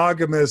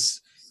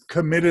 monogamous,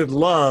 committed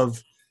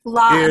love,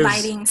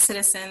 law-abiding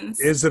citizens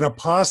is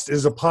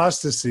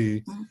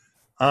apostasy,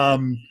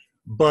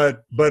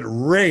 but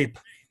rape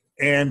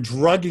and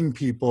drugging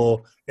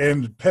people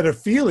and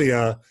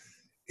pedophilia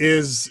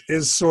is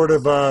sort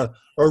of a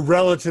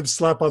relative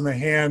slap on the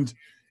hand,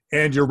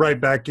 and you're right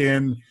back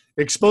in,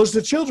 exposed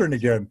to children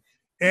again.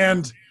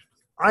 And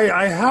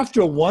I have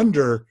to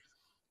wonder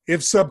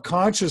if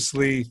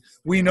subconsciously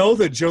we know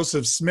that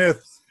Joseph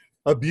Smith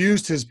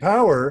abused his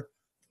power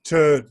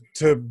to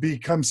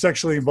become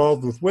sexually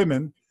involved with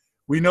women.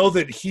 We know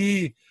that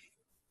he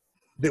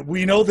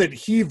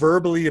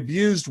verbally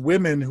abused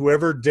women who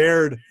ever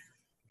dared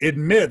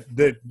admit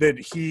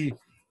that he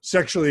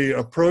sexually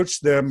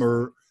approached them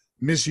or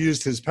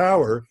misused his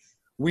power.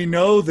 We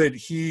know that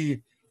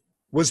he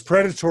was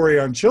predatory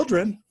on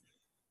children.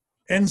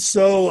 And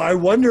so I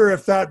wonder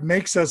if that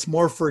makes us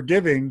more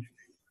forgiving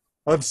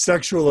of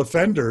sexual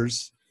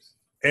offenders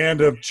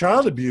and of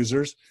child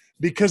abusers,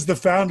 because the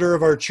founder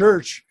of our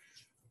church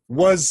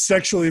was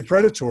sexually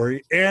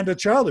predatory and a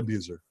child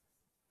abuser.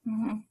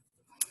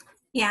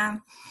 Yeah.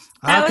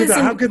 How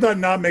could that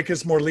not make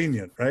us more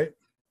lenient, right?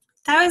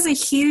 That was a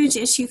huge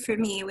issue for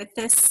me with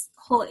this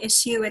whole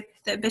issue with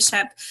the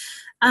bishop,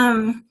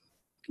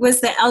 was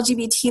the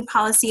LGBT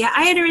policy.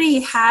 I had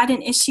already had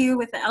an issue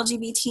with the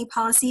LGBT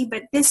policy,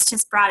 but this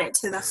just brought it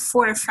to the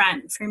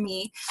forefront for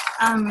me.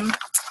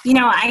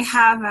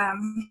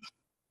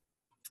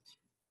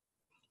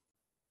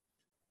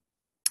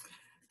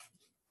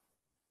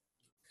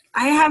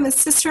 I have a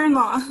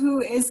sister-in-law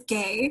who is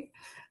gay,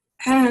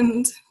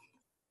 and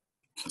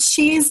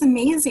she is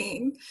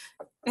amazing.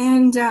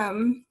 And,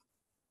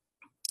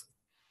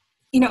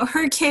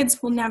 her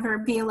kids will never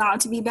be allowed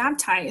to be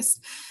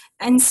baptized.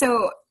 And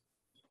so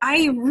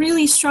I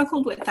really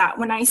struggled with that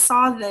when I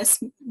saw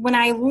this, when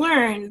I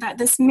learned that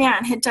this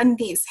man had done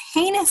these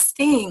heinous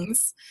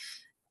things,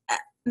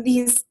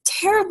 these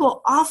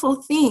terrible,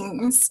 awful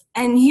things,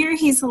 and here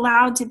he's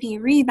allowed to be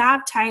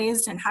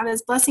rebaptized and have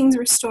his blessings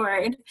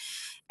restored.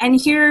 And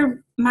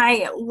here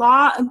my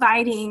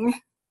law-abiding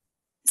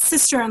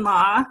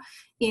sister-in-law,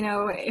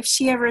 if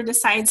she ever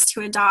decides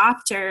to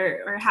adopt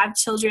or have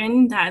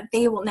children, that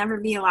they will never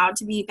be allowed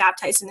to be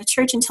baptized in the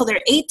church until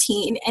they're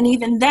 18. And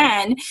even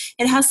then,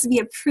 it has to be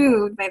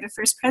approved by the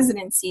First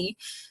Presidency.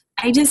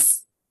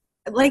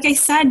 Like I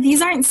said, these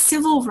aren't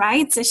civil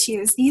rights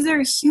issues. These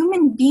are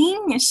human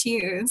being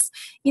issues.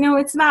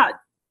 It's about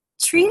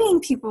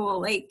treating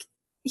people like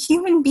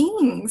human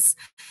beings.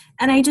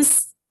 And I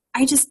just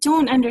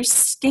don't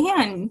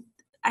understand.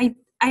 I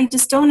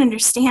just don't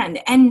understand.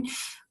 And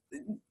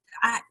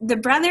the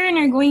brethren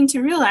are going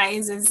to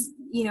realize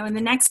in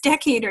the next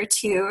decade or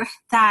two,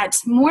 that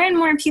more and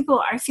more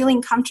people are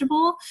feeling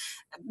comfortable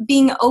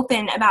being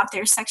open about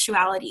their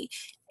sexuality.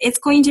 It's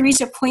going to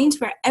reach a point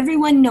where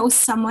everyone knows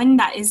someone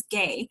that is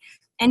gay.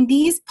 And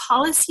these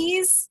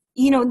policies,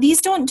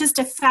 these don't just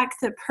affect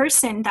the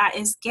person that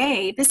is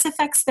gay. This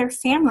affects their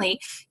family.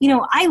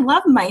 I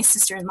love my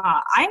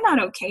sister-in-law. I'm not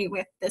okay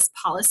with this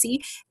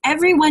policy.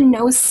 Everyone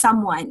knows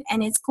someone,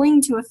 and it's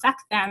going to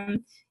affect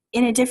them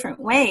in a different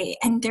way,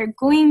 and they're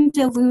going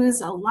to lose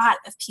a lot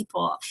of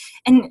people.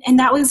 And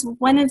that was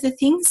one of the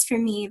things for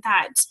me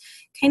that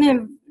kind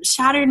of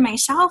shattered my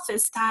shelf,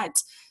 is that,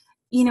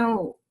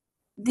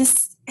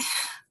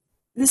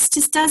 this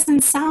just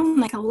doesn't sound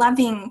like a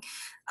loving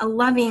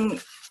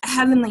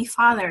Heavenly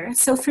Father.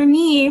 So for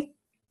me,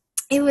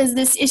 it was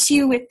this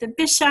issue with the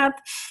bishop.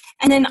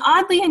 And then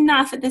oddly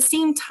enough, at the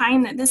same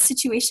time that this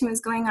situation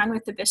was going on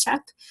with the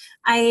bishop,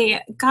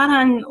 I got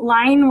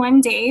online one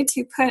day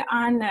to put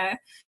on a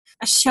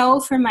show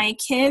for my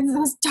kids,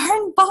 those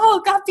darn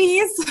bubble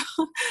guppies.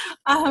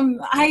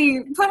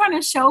 I put on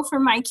a show for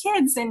my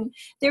kids, and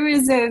there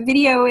was a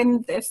video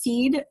in the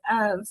feed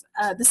of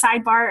the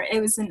sidebar.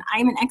 It was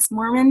I'm an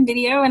ex-Mormon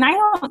video, and I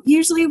don't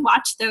usually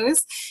watch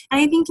those. And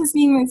I think his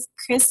name was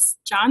Chris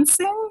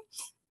Johnson,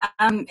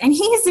 and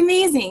he's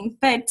amazing.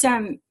 But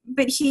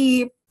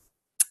he,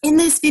 in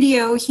this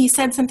video, he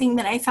said something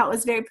that I felt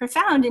was very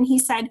profound, and he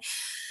said,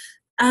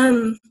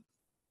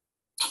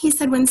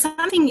 when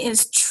something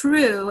is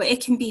true,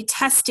 it can be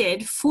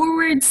tested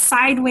forward,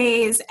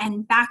 sideways,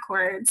 and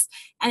backwards,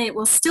 and it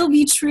will still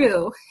be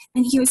true.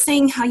 And he was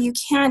saying how you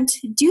can't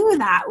do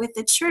that with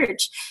the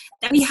church,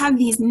 that we have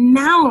this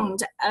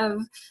mound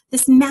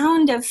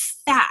of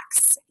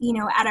facts,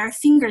 at our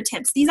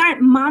fingertips. These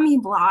aren't mommy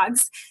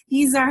blogs.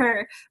 These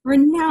are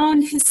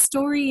renowned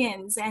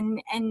historians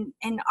and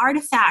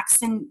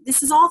artifacts. And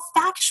this is all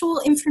factual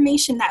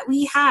information that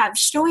we have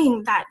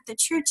showing that the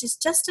church is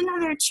just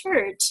another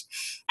church.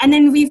 And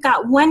then we've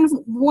got one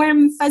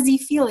warm, fuzzy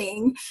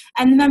feeling,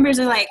 and the members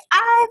are like,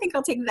 I think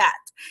I'll take that.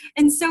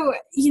 And so,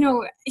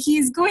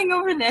 he's going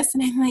over this,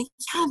 and I'm like,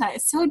 yeah, that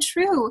is so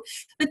true.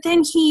 But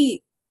then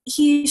he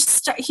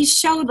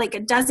showed like a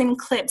dozen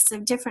clips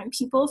of different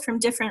people from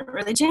different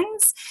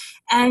religions,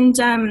 and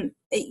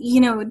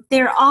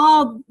they're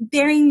all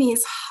bearing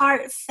these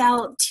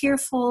heartfelt,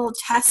 tearful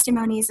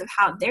testimonies of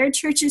how their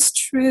church is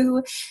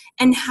true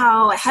and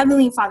how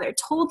Heavenly Father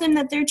told them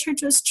that their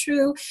church was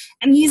true.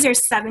 And these are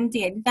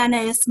Seventh-day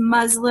Adventists,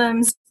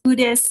 Muslims,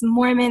 Buddhists,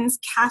 Mormons,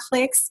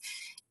 Catholics.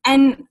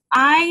 And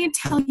I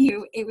tell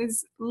you, it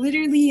was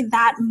literally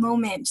that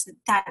moment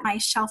that my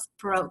shelf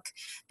broke,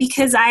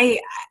 because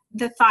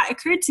the thought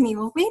occurred to me,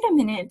 well, wait a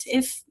minute,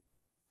 if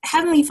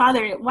Heavenly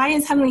Father, why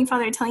is Heavenly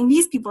Father telling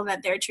these people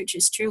that their church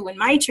is true when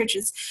my church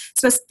is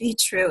supposed to be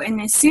true? And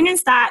as soon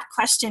as that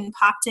question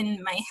popped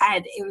in my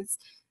head, it was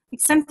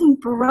like something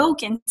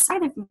broke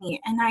inside of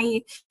me. And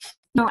I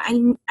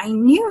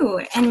knew,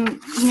 and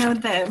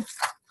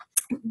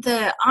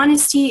the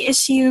honesty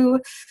issue,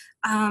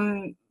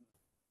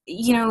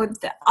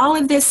 all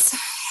of this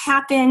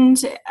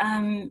happened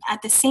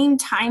at the same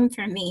time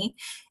for me.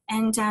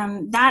 And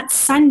that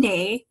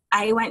Sunday,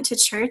 I went to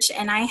church,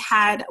 and I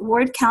had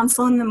ward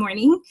council in the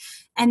morning.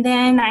 And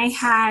then I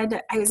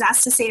was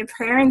asked to say a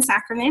prayer and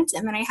sacrament.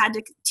 And then I had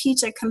to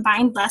teach a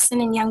combined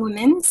lesson in Young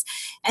Women's.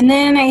 And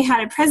then I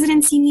had a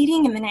presidency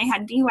meeting. And then I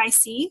had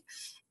BYC.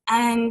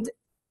 And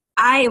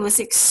it was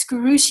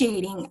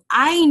excruciating.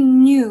 I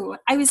knew.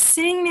 I was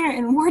sitting there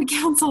in ward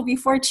council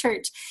before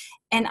church,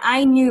 and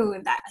I knew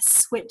that a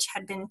switch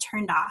had been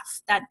turned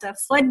off, that the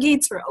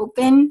floodgates were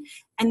open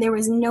and there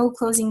was no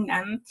closing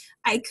them.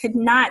 I could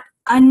not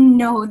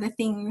unknow the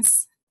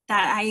things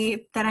that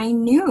I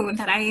knew,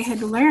 that I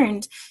had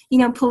learned.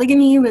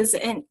 Polygamy was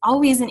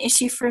always an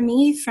issue for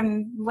me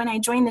from when I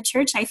joined the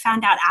church. I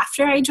found out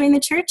after I joined the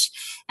church,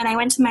 and I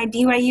went to my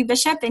BYU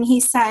bishop, and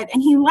he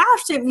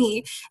laughed at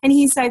me, and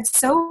he said,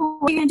 so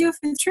what are you going to do if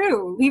it's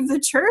true? Leave the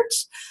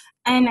church?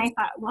 And I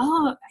thought,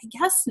 well, I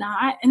guess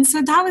not. And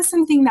so that was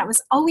something that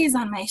was always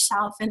on my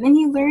shelf. And then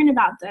you learn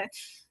about the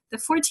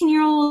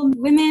 14-year-old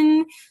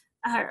women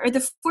or the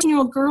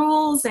 14-year-old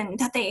girls, and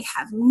that they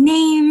have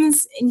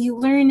names, and you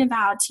learn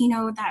about,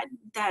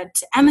 that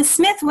Emma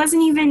Smith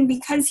wasn't even,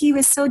 because he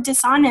was so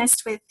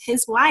dishonest with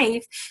his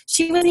wife,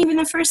 she wasn't even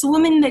the first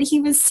woman that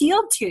he was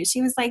sealed to.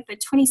 She was like the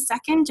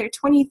 22nd or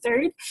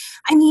 23rd.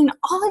 I mean,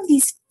 all of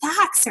these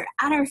facts are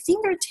at our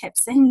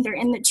fingertips, and they're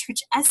in the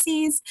church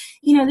essays.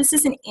 This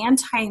isn't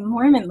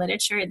anti-Mormon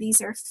literature.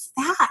 These are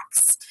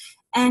facts.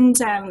 And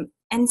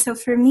so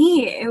for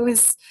me, it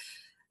was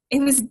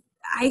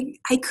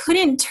I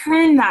couldn't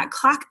turn that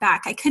clock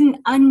back. I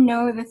couldn't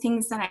unknow the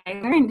things that I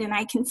learned. And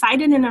I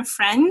confided in a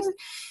friend,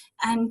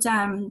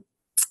 and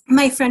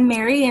my friend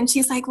Mary, and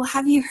she's like, well,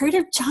 have you heard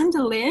of John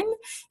Dehlin?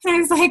 And I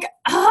was like,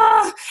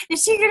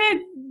 is she going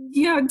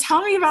to,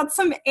 tell me about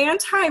some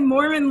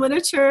anti-Mormon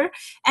literature?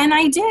 And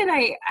I did.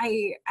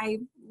 I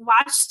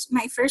watched,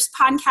 my first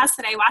podcast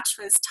that I watched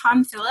was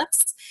Tom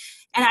Phillips.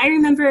 And I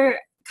remember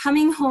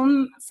coming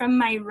home from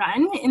my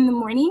run in the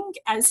morning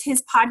as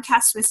his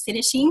podcast was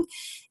finishing,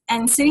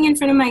 and sitting in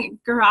front of my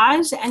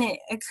garage, and it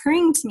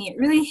occurring to me, it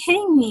really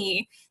hitting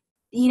me,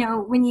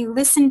 when you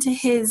listen to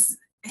his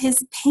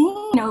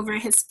pain over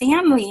his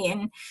family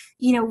and,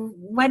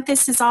 what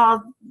this has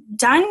all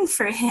done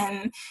for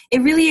him,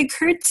 it really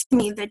occurred to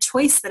me the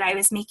choice that I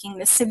was making,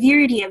 the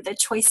severity of the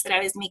choice that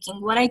I was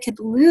making, what I could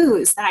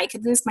lose, that I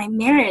could lose my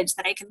marriage,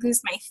 that I could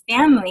lose my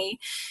family.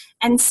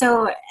 And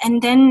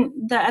then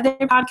the other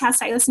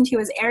podcast I listened to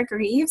was Eric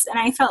Reeves, and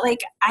I felt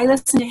like I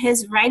listened to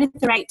his right at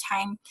the right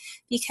time,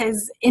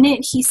 because in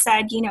it he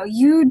said,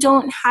 you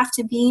don't have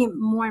to be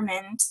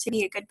Mormon to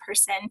be a good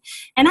person.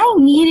 And I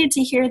needed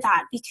to hear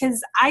that,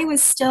 because I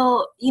was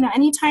still,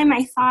 anytime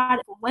I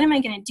thought, well, what am I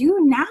going to do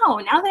now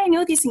that I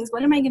know these things,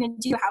 what am I going to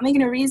do? How am I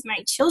going to raise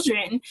my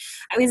children?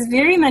 I was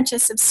very much a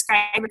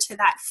subscriber to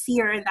that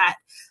fear that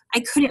I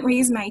couldn't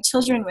raise my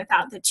children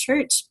without the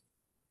church.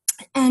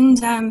 And,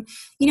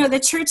 the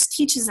church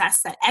teaches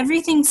us that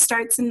everything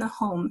starts in the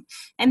home.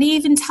 And they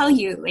even tell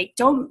you, like,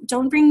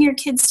 don't bring your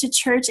kids to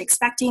church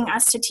expecting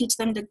us to teach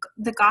them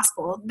the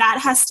gospel. That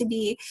has to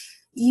be,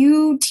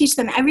 you teach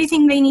them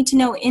everything they need to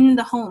know in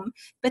the home.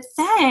 But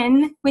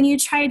then when you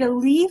try to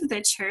leave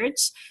the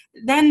church,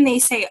 then they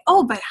say,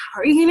 oh, but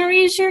how are you going to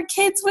raise your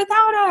kids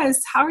without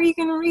us? How are you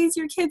going to raise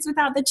your kids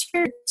without the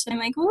church? And I'm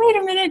like, well, wait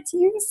a minute,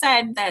 you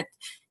said that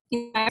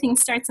everything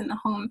starts in the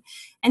home.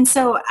 And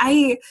so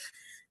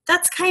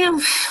that's kind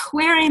of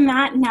where I'm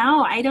at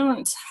now. I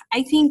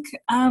think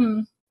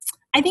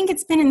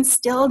it's been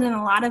instilled in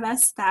a lot of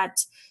us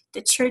that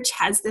the church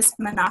has this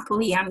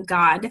monopoly on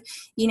God,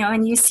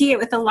 and you see it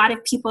with a lot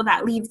of people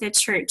that leave the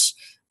church,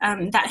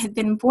 that have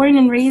been born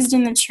and raised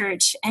in the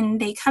church, and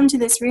they come to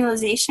this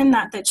realization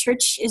that the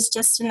church is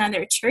just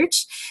another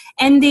church,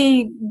 and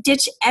they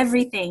ditch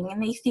everything,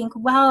 and they think,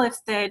 well, if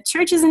the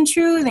church isn't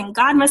true, then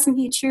God mustn't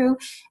be true.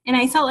 And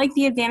I felt like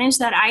the advantage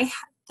that I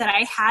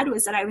had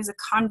was that I was a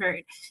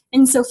convert.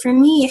 And so for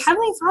me,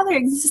 Heavenly Father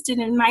existed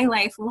in my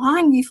life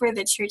long before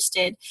the church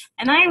did.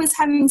 And I was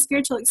having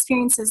spiritual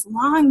experiences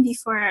long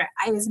before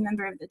I was a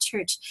member of the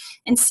church.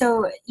 And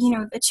so,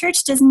 the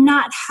church does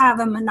not have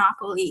a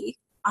monopoly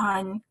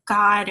on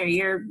God or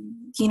your,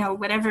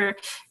 whatever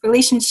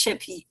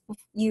relationship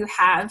you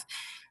have.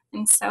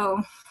 And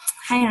so,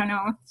 I don't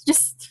know,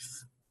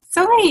 just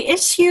so many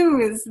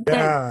issues.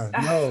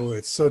 No,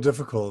 it's so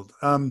difficult.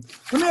 Let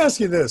me ask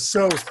you this.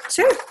 So,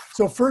 sure.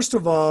 So first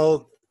of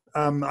all,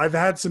 I've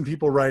had some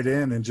people write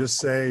in and just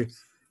say,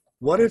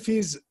 what if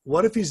he's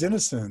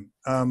innocent?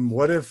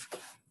 What if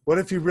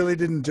he really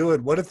didn't do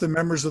it? What if the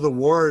members of the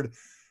ward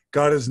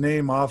got his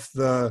name off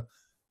the?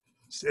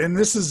 And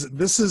this is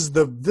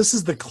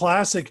the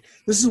classic.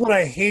 This is what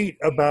I hate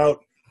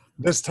about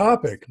this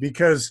topic,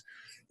 because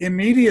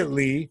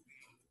immediately,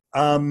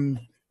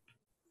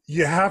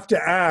 you have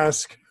to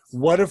ask,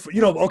 what if,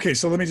 okay,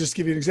 so let me just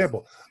give you an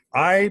example.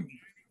 I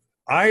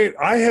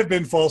have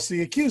been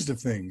falsely accused of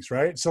things,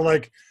 right? So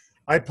like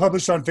I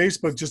published on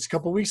Facebook just a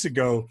couple of weeks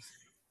ago,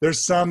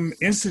 there's some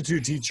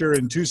institute teacher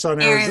in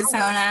Tucson,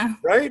 Arizona,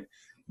 right?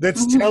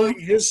 That's telling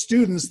his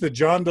students that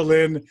John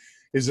Dehlin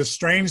is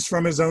estranged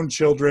from his own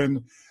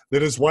children,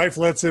 that his wife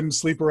lets him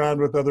sleep around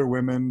with other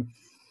women,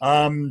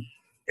 and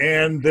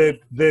that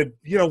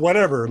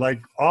whatever,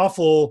 like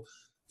awful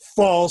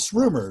false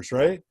rumors,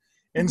 right?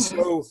 And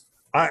so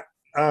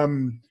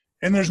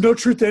and there's no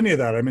truth to any of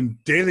that. I'm in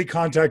daily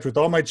contact with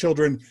all my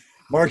children.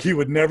 Marky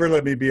would never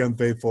let me be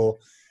unfaithful,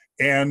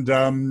 and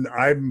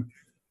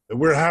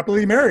we're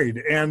happily married.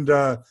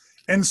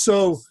 And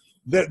so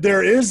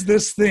there is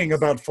this thing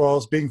about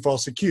being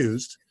false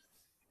accused,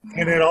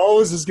 and it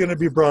always is going to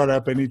be brought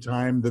up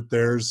anytime that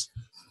there's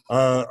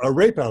a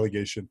rape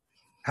allegation.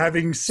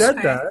 Having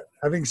said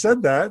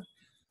that,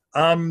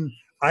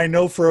 I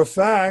know for a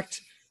fact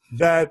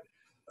that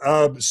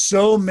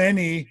so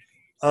many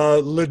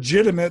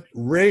legitimate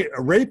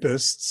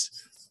rapists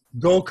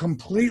go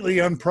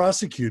completely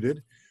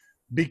unprosecuted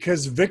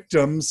because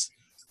victims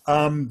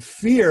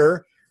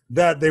fear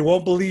that they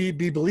won't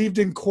be believed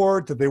in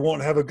court, that they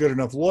won't have a good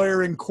enough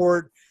lawyer in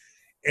court,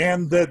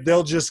 and that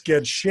they'll just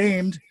get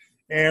shamed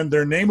and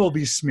their name will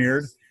be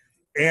smeared,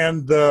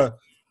 and the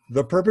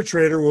the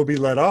perpetrator will be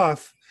let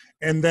off,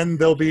 and then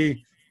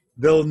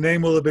their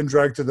name will have been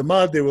dragged to the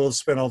mud. They will have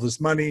spent all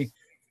this money,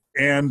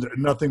 and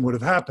nothing would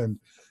have happened.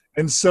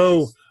 And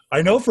so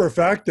I know for a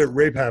fact that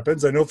rape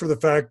happens. I know for the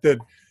fact that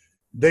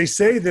they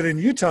say that in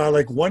Utah,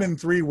 like 1 in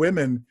 3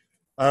 women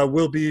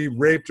will be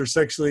raped or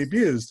sexually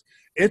abused.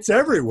 It's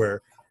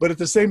everywhere. But at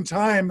the same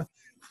time,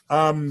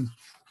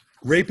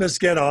 rapists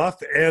get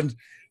off and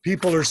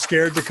people are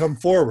scared to come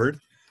forward.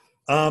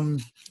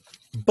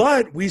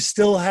 But we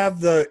still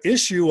have the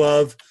issue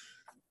of,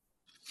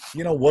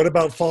 what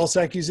about false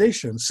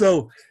accusations?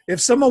 So if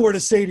someone were to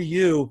say to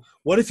you,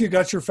 what if you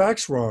got your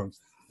facts wrong?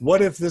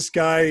 What if this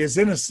guy is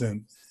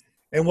innocent?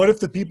 And what if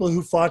the people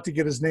who fought to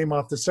get his name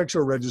off the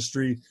sexual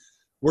registry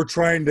were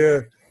trying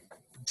to,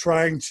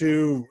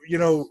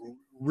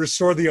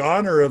 restore the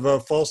honor of a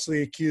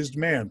falsely accused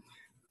man?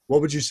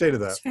 What would you say to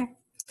that? Sure.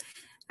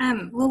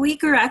 Well, we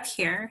grew up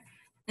here,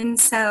 and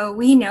so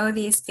we know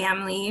these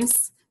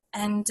families.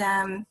 And,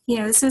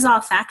 this was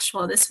all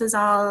factual. This was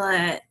all,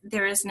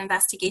 there was an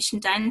investigation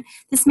done.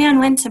 This man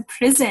went to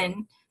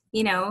prison.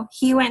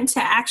 He went to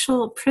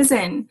actual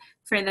prison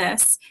for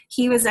this.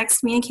 He was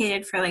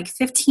excommunicated for like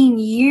 15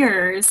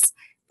 years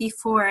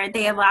before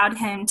they allowed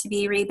him to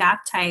be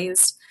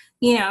rebaptized.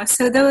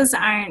 So those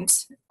aren't,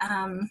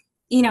 and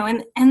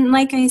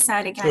like I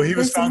said, again. So he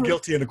was found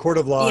guilty in a court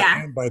of law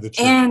and by the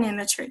church. And in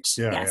the church,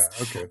 yes.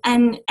 Yeah, okay.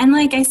 And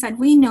like I said,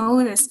 we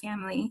know this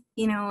family,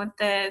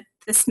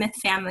 the Smith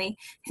family,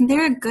 and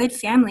they're a good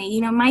family.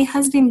 My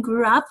husband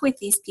grew up with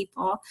these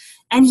people,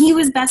 and he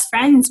was best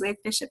friends with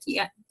Bishop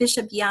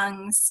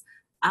Young's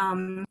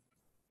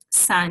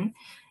son.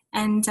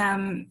 And,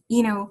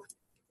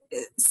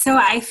 so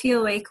I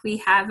feel like we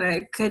have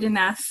a good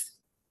enough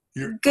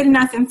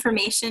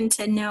information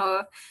to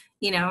know,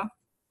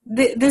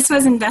 this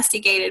was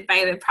investigated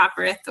by the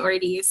proper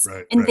authorities,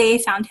 and they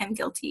found him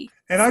guilty.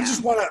 And I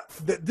just want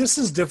to, this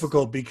is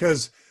difficult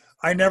because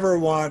I never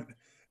want,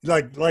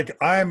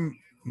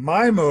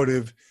 my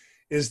motive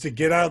is to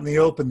get out in the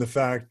open the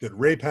fact that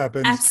rape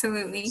happens.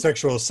 Absolutely.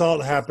 Sexual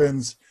assault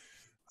happens.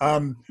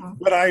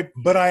 But I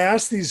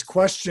ask these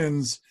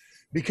questions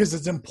because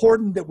it's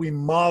important that we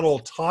model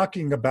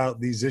talking about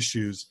these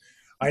issues.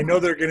 I know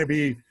there are going to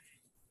be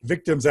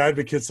victims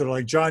advocates that are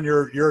like, John,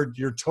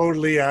 you're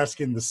totally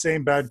asking the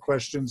same bad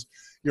questions.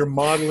 You're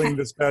modeling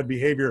this bad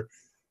behavior.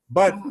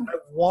 But I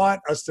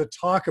want us to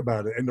talk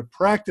about it and to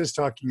practice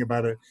talking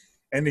about it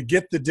and to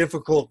get the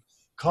difficult,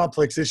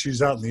 complex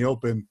issues out in the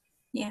open,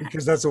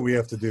 because that's what we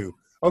have to do.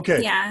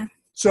 Okay. Yeah.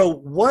 So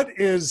what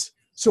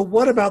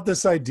about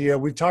this idea?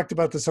 We've talked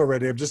about this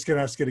already. I'm just going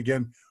to ask it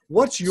again.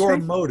 What's your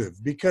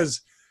motive?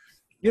 Because,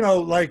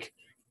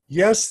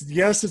 yes,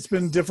 it's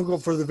been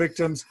difficult for the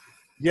victims.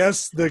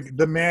 Yes,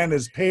 the man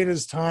has paid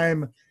his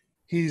time.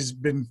 He's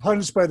been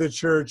punished by the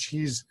church.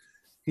 He's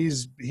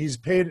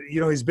paid,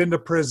 he's been to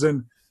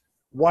prison.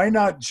 Why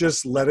not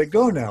just let it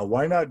go now?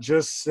 Why not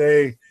just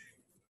say,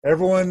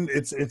 everyone,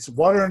 it's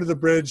water under the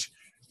bridge.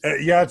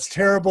 It's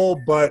terrible,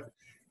 but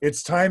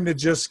it's time to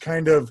just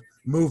kind of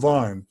move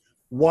on.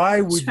 Why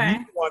would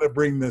you want to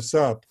bring this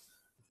up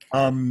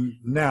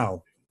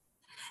now?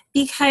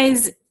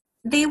 Because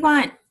they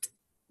want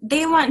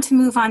to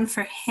move on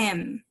for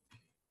him.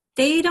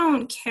 They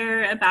don't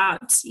care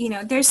about,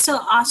 they're still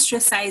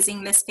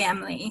ostracizing this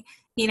family.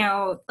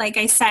 Like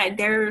I said,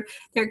 they're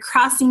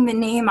crossing the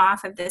name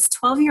off of this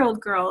 12-year-old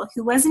girl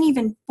who wasn't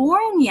even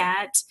born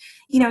yet.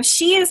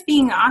 She is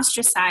being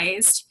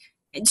ostracized.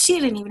 And she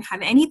didn't even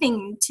have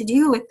anything to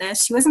do with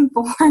this. She wasn't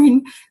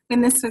born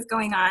when this was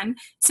going on.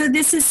 So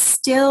this is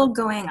still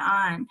going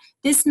on.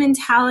 This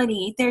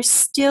mentality, they're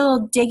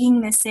still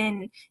digging this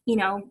in.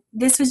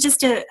 This was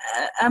just a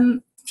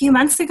few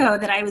months ago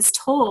that I was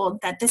told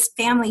that this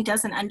family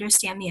doesn't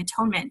understand the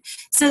atonement.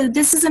 So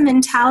this is a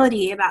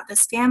mentality about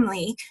this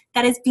family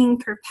that is being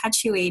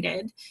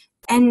perpetuated.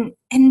 And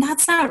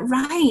that's not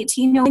right.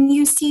 When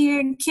you see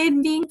your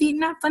kid being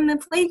beaten up on the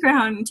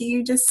playground, do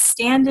you just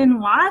stand and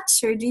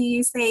watch, or do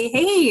you say,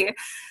 hey,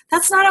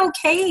 that's not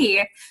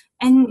okay?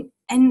 And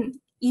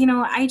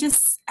I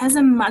just, as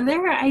a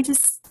mother, and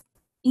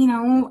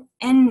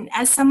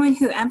as someone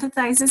who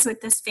empathizes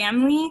with this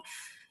family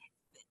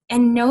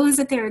and knows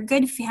that they're a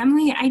good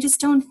family, I just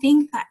don't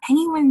think that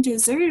anyone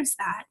deserves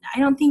that.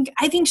 I think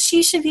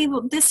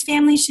this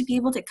family should be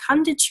able to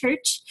come to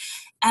church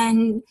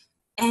and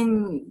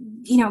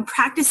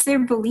practice their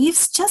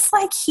beliefs just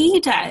like he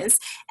does.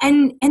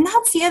 And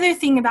that's the other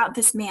thing about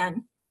this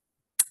man,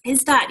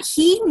 is that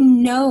he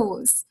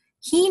knows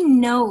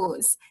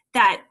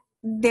that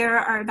there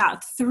are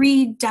about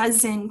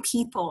 36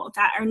 people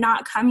that are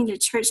not coming to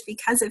church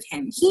because of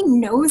him. He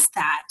knows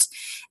that,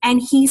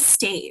 and he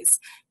stays.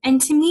 And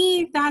to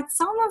me,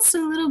 that's almost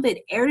a little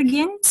bit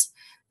arrogant.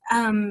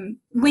 When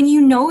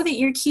you know that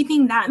you're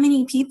keeping that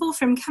many people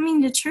from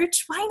coming to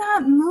church, why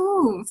not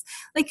move?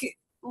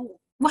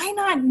 Why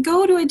not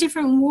go to a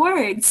different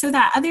ward so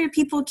that other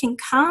people can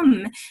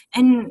come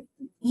and,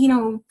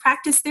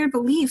 practice their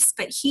beliefs?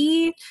 But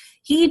he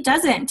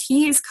doesn't.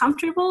 He is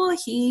comfortable.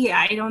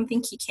 I don't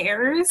think he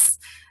cares.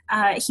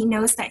 He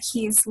knows that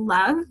he's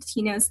loved.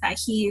 He knows that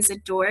he is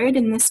adored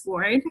in this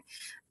ward.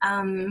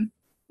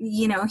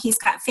 He's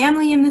got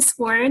family in this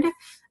ward.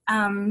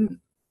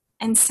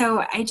 And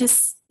so I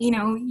just,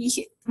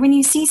 when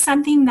you see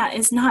something that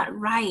is not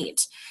right,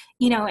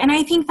 and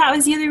I think that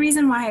was the other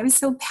reason why I was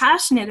so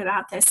passionate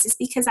about this, is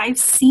because I've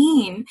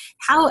seen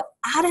how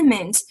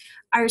adamant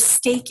our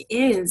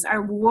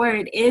our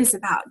ward is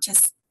about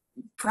just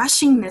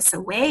brushing this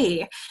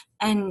away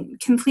and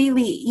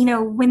completely,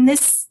 when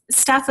this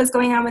stuff was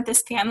going on with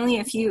this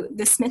family,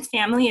 the Smith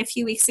family a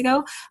few weeks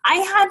ago, I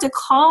had to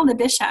call the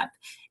bishop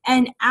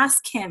and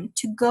ask him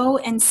to go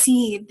and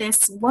see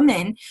this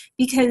woman,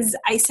 because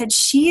I said,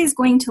 she is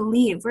going to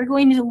leave. We're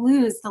going to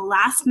lose the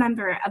last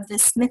member of the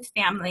Smith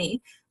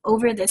family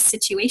over this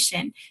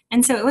situation.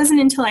 And so it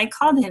wasn't until I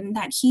called him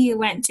that he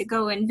went to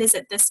go and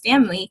visit this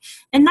family.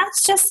 And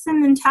that's just the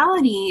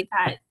mentality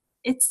that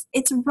it's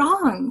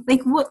wrong.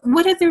 Like,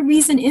 what other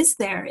reason is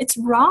there? It's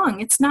wrong.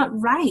 It's not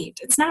right.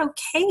 It's not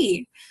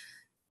okay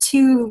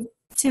to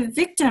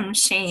victim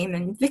shame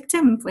and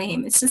victim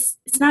blame. It's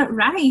not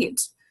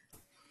right.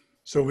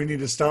 So we need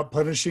to stop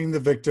punishing the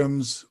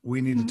victims.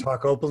 We need to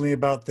talk openly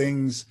about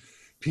things.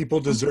 People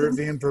deserve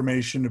the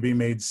information to be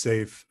made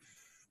safe.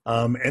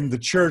 And the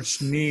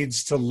church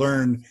needs to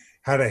learn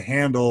how to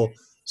handle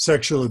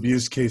sexual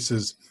abuse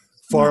cases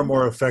far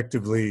more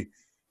effectively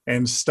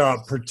and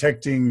stop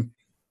protecting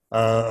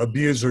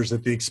abusers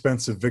at the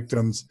expense of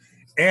victims,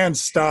 and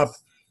stop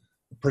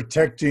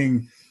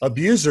protecting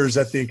abusers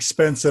at the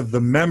expense of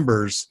the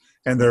members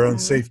and their own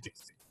safety,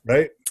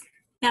 right?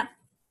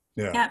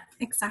 Yeah,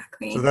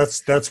 exactly. So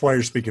that's why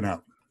you're speaking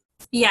out.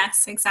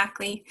 Yes,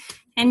 exactly.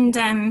 And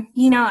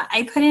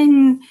I put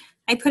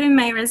in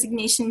my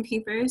resignation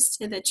papers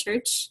to the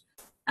church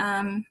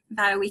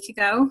about a week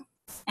ago,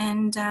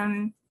 and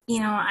I'm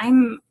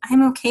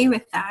okay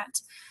with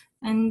that.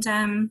 And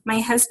my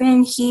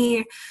husband,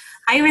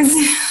 I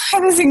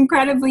was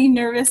incredibly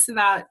nervous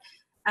about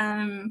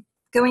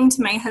going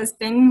to my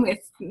husband with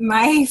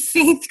my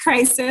faith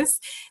crisis,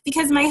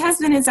 because my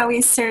husband has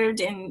always served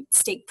in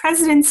stake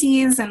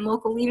presidencies and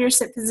local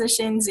leadership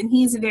positions, and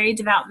he's a very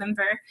devout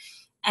member.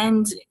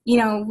 And,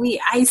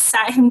 I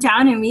sat him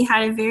down and we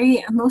had a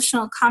very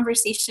emotional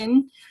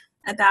conversation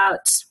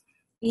about,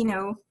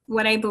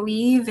 what I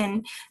believe.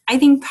 And I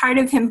think part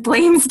of him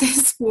blames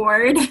this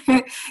ward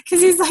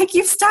because he's like,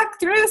 you've stuck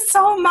through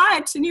so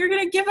much and you're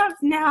going to give up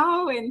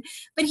now.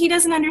 But he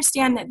doesn't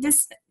understand that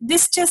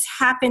this just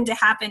happened to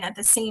happen at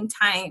the same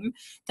time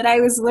that I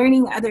was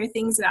learning other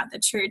things about the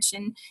church.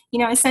 And,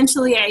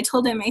 essentially I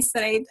told him, I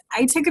said,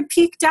 I took a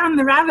peek down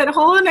the rabbit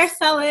hole and I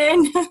fell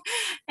in.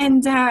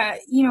 And, I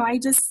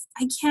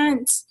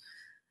can't,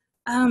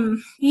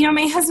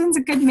 my husband's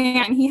a good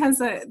man. He has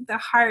the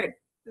heart.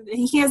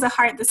 He has a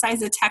heart the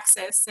size of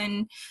Texas,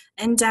 and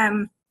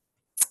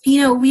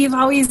we've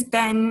always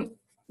been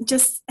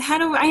just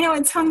I know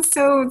it sounds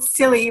so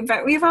silly,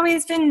 but we've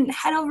always been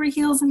head over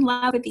heels in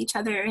love with each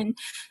other, and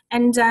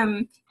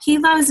he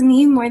loves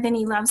me more than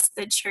he loves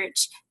the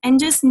church, and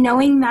just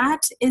knowing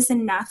that is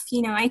enough.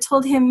 I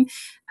told him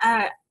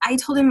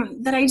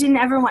that I didn't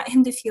ever want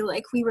him to feel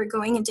like we were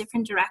going in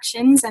different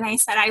directions, and I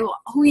said I will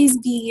always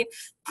be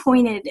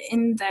pointed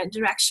in the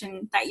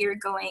direction that you're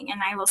going,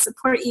 and I will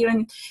support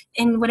you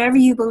in whatever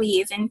you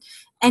believe,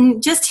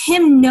 and just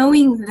him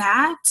knowing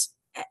that.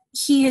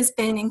 He has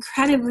been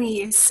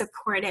incredibly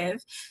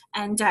supportive,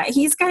 and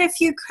he's got a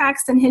few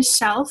cracks in his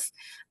shelf,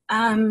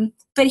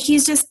 but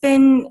he's just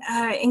been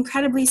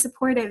incredibly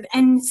supportive.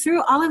 And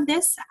through all of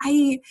this,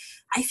 I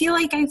feel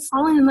like I've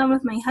fallen in love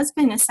with my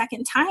husband a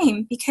second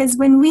time, because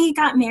when we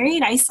got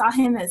married, I saw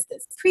him as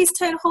this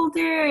priesthood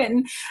holder,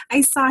 and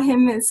I saw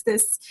him as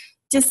this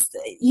just,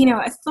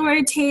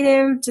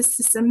 authoritative, just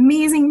this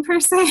amazing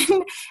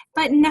person.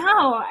 But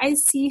now I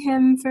see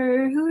him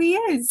for who he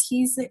is.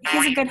 He's a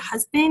good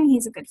husband.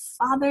 He's a good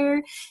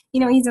father.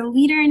 He's a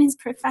leader in his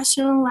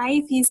professional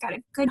life. He's got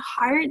a good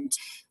heart.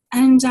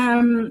 And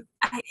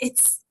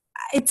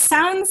it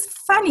sounds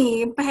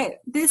funny, but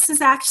this has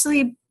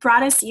actually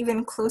brought us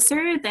even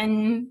closer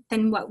than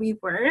what we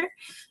were.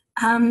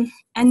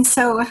 And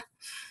so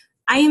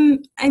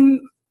I'm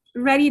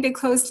ready to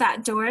close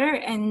that door,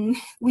 and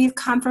we've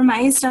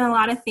compromised on a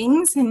lot of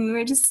things, and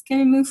we're just going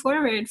to move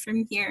forward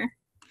from here.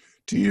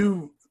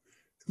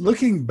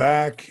 Looking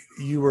back,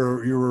 you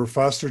were a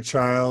foster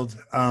child.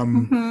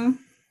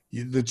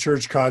 The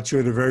church caught you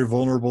at a very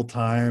vulnerable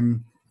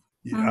time.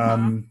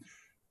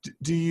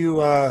 Do you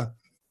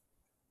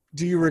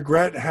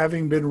regret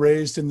having been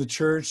raised in the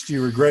church? Do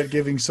you regret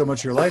giving so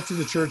much of your life to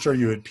the church? Are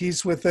you at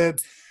peace with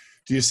it?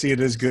 Do you see it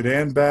as good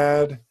and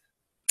bad?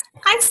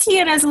 I see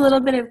it as a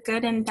little bit of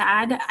good and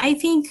bad. I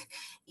think,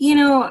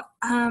 like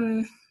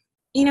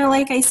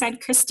I said,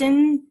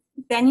 Kristen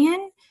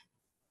Benyon,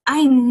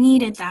 I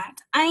needed that.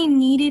 I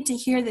needed to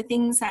hear the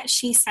things that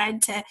she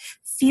said to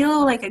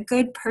feel like a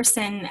good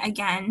person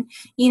again.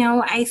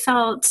 I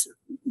felt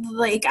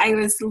like I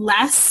was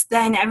less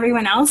than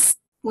everyone else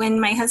when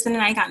my husband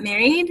and I got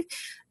married,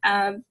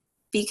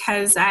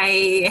 because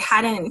I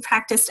hadn't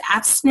practiced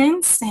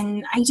abstinence,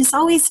 and I just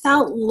always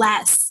felt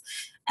less.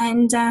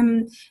 And,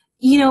 and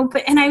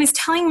I was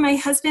telling my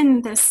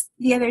husband this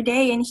the other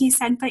day, and he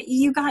said, but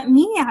you got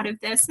me out of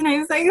this. And I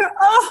was like,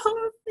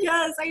 oh,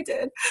 yes, I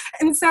did.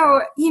 And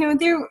so,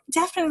 there are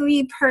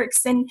definitely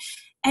perks. And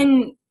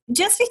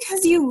just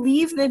because you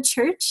leave the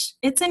church,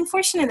 it's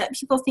unfortunate that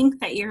people think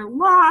that you're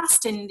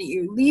lost and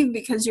you leave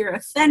because you're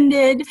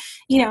offended.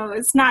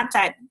 It's not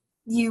that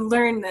you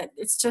learn that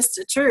it's just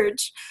a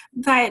church,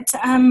 but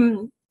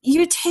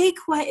you take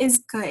what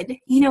is good.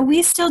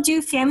 We still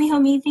do family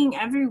home evening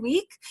every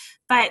week,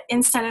 but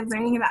instead of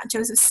learning about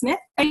Joseph Smith,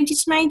 I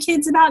teach my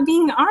kids about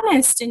being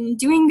honest and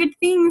doing good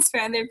things for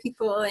other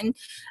people. And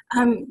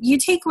you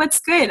take what's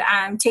good.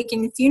 I'm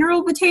taking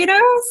funeral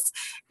potatoes,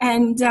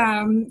 and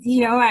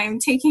I'm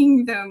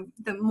taking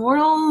the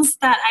morals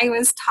that I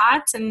was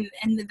taught, and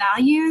the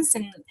values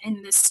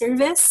and the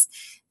service,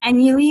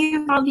 and you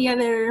leave all the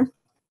other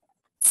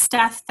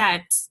stuff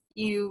that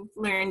you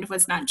learned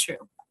was not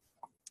true.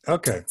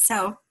 Okay.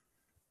 So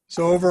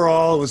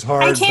overall, it was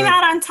hard. I came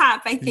out on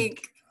top, I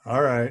think.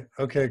 All right.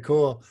 Okay,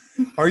 cool.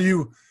 Are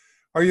you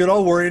at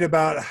all worried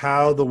about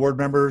how the ward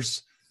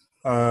members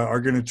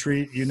are going to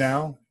treat you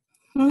now?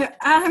 Well,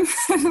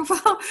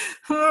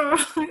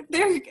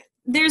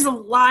 there's a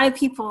lot of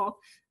people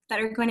that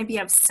are going to be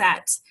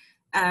upset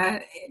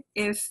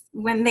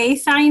when they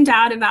find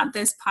out about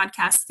this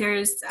podcast.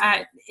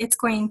 It's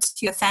going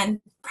to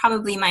offend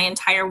probably my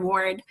entire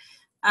ward.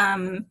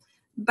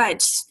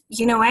 But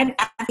you know what?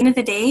 At the end of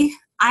the day,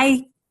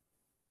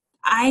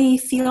 I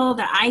feel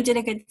that I did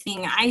a good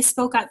thing. I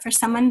spoke up for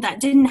someone that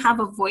didn't have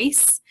a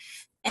voice,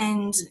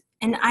 and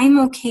I'm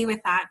okay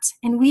with that.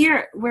 And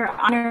we're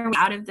on our way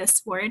out of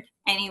this ward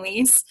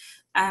anyways.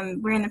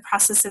 We're in the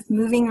process of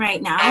moving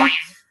right now.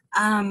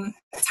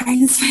 Sorry,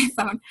 this is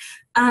my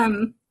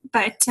phone.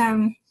 But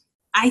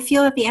I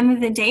feel at the end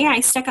of the day, I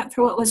stuck up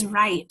for what was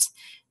right.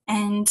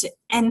 And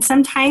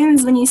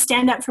sometimes when you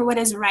stand up for what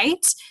is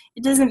right,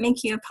 it doesn't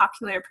make you a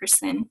popular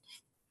person,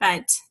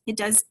 but it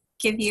does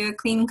give you a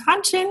clean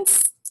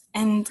conscience.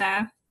 And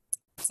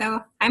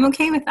so I'm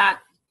okay with that.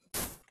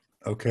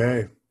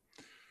 Okay.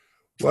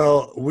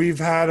 Well, we've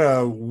had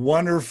a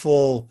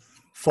wonderful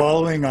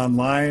following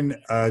online.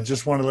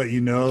 Just want to let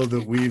you know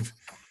that we've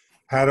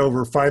had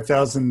over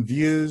 5,000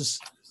 views.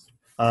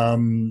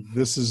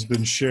 This has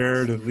been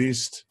shared at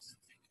least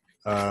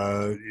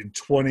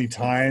 20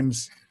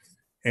 times.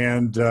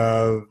 And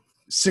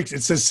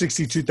it says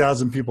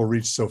 62,000 people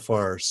reached so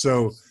far.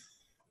 So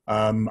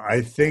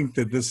I think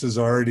that this is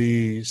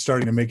already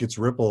starting to make its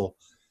ripple.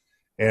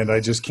 And I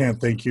just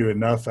can't thank you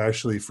enough,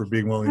 Ashlie, for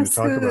being willing to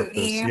talk about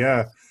this.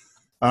 Yeah.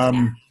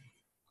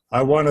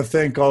 I want to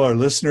thank all our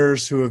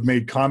listeners who have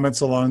made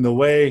comments along the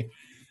way.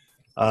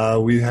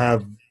 We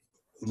have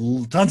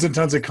tons and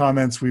tons of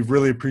comments. We've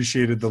really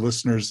appreciated the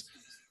listeners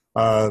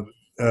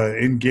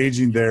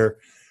engaging there.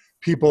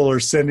 People are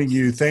sending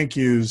you thank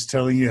yous,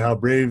 telling you how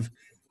brave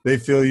they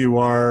feel you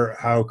are,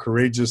 how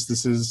courageous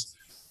this is.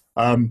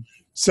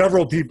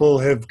 Several people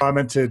have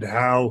commented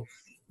how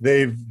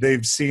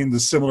they've seen the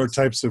similar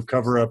types of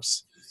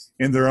cover-ups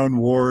in their own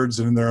wards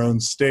and in their own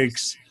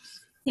stakes.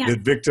 Yeah. That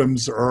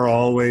victims are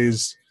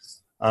always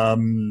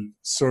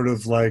sort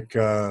of like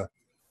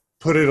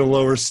put at a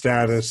lower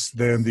status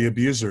than the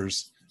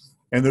abusers.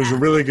 And there's a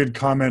really good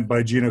comment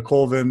by Gina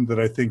Colvin that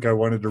I think I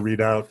wanted to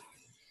read out.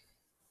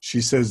 She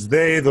says,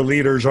 the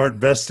leaders, aren't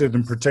vested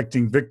in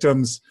protecting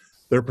victims.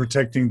 They're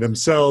protecting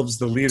themselves,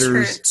 the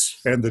leaders,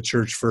 and the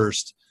church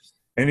first.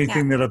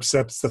 Anything that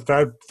upsets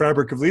the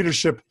fabric of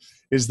leadership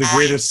is the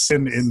greatest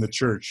sin in the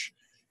church.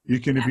 You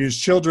can abuse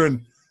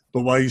children,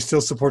 but while you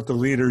still support the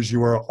leaders,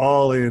 you are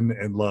all in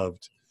and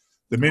loved.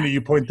 The minute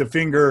you point the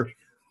finger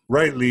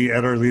rightly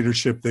at our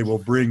leadership, they will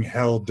bring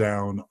hell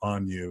down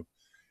on you.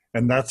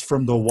 And that's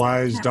from the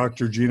wise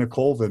Dr. Gina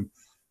Colvin.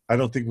 I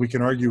don't think we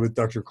can argue with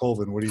Dr.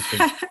 Colvin. What do you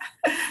think?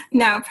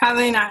 No,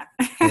 probably not.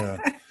 Yeah.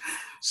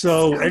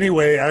 So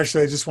anyway,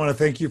 Ashlie, I just want to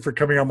thank you for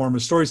coming on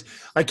Mormon Stories.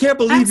 I can't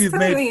believe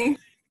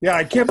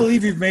I can't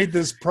believe you've made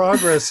this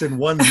progress in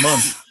 1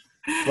 month.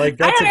 I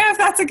don't know if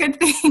that's a good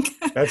thing.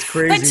 That's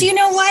crazy. But you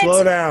know what?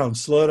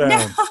 Slow down.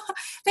 No,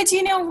 but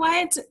you know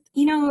what?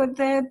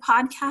 The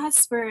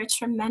podcasts were a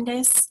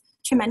tremendous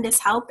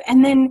help.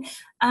 And then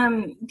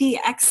the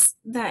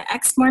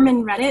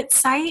ex-Mormon Reddit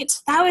site,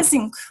 that was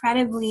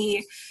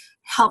incredibly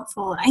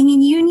helpful. I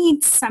mean, you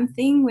need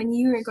something when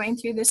you are going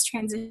through this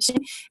transition.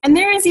 And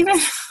there was even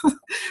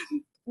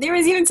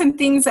some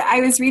things that I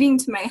was reading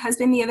to my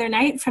husband the other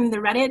night from the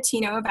Reddit,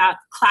 about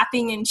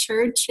clapping in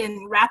church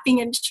and rapping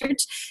in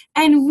church.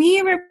 And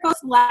we were both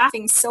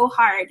laughing so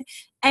hard.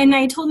 And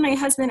I told my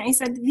husband, I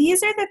said,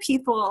 these are the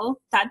people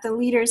that the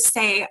leaders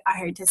say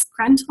are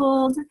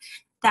disgruntled,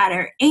 that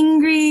are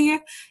angry,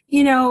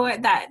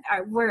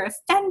 were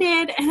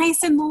offended. And I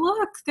said,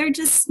 look, they're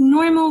just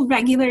normal,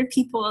 regular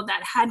people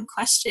that had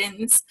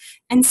questions.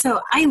 And so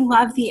I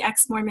love the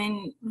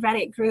ex-Mormon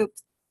Reddit group.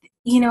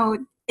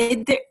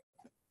 It's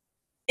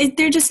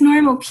they're just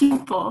normal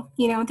people,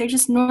 they're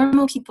just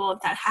normal people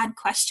that had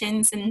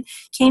questions and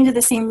came to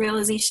the same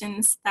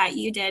realizations that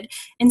you did.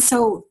 And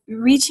so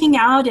reaching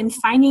out and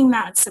finding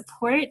that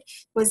support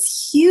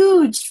was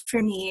huge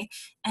for me.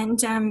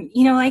 And,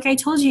 like I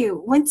told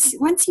you, once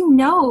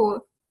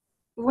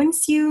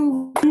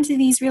you come to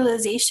these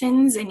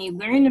realizations and you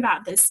learn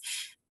about this,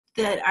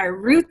 that our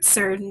roots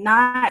are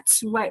not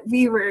what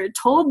we were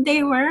told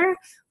they were,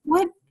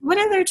 what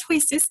other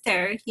choice is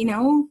there?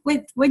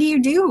 What do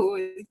you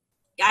do?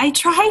 I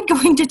tried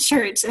going to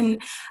church and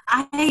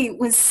I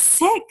was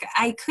sick.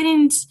 I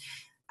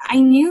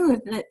knew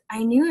that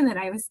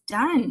I was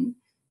done,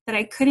 that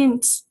I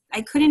couldn't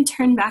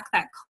turn back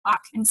that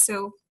clock. And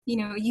so,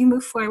 you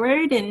move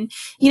forward. And,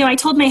 I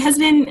told my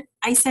husband,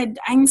 I said,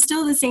 I'm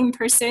still the same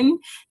person.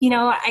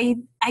 I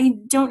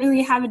don't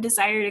really have a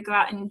desire to go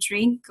out and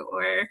drink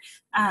or,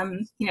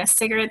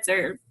 cigarettes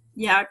or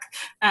yuck.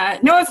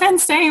 No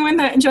offense to anyone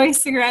that enjoys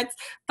cigarettes,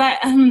 but,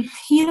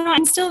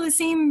 I'm still the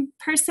same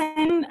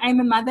person. I'm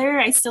a mother.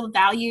 I still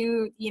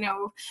value,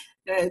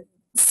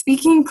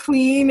 speaking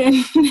clean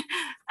and,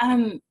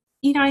 I'm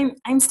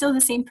still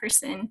the same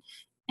person.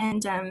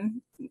 And,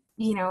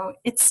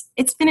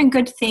 it's been a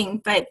good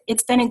thing, but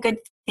it's been a good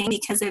thing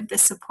because of the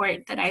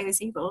support that I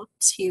was able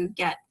to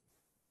get.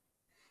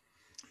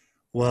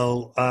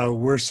 Well,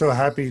 we're so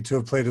happy to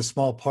have played a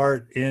small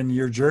part in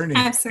your journey.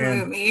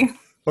 Absolutely.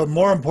 But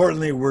more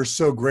importantly, we're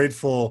so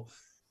grateful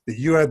that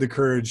you had the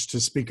courage to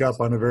speak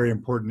up on a very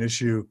important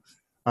issue.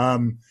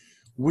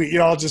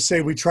 I'll just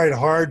say we tried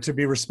hard to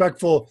be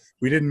respectful.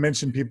 We didn't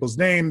mention people's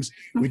names.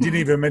 Mm-hmm. We didn't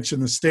even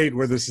mention the state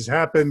where this has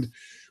happened.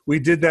 We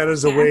did that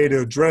as a way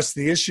to address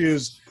the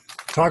issues,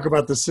 talk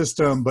about the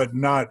system, but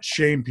not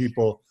shame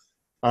people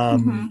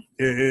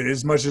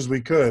as much as we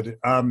could.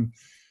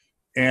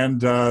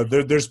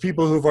 There's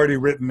people who've already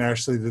written,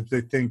 Ashlie, that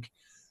they think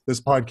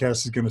this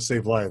podcast is going to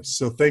save lives.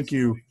 So thank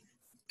you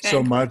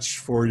so much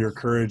for your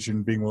courage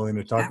and being willing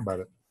to talk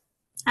about it.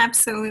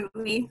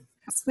 Absolutely.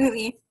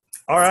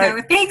 All right.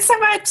 So thanks so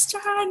much,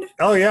 John.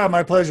 Oh yeah,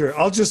 my pleasure.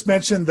 I'll just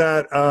mention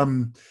that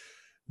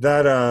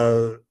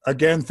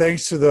again,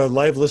 thanks to the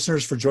live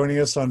listeners for joining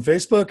us on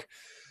Facebook.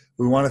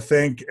 We want to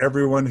thank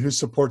everyone who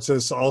supports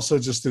us also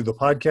just through the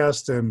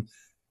podcast and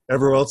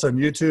everywhere else on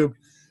YouTube.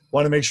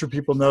 Want to make sure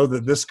people know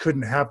that this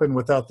couldn't happen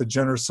without the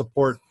generous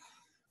support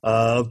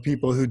of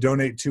people who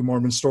donate to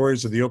Mormon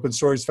Stories or the Open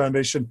Stories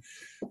Foundation.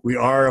 We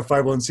are a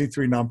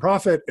 501c3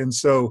 nonprofit, and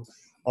so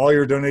all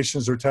your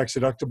donations are tax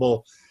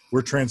deductible.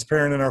 We're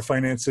transparent in our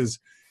finances,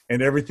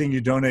 and everything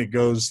you donate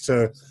goes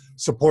to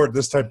support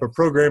this type of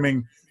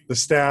programming, the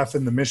staff,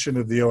 and the mission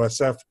of the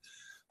OSF.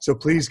 So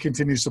please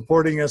continue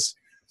supporting us.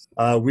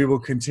 We will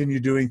continue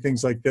doing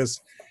things like this.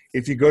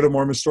 If you go to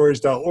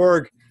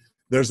mormonstories.org,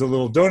 there's a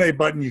little donate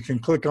button. You can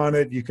click on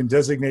it. You can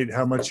designate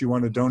how much you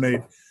want to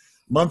donate.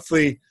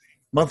 Monthly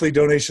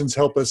donations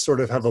help us sort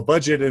of have a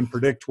budget and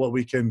predict what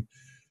we can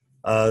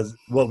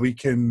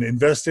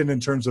invest in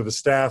terms of a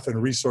staff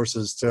and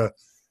resources to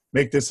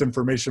make this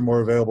information more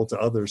available to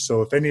others.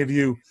 So if any of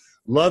you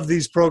love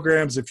these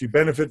programs, if you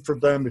benefit from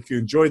them, if you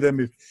enjoy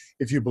them,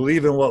 if you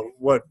believe in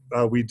what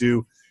we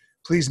do,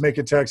 please make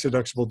a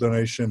tax-deductible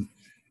donation,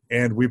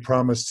 and we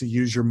promise to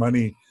use your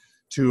money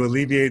to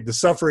alleviate the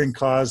suffering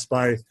caused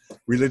by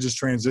religious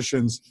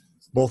transitions,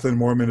 both in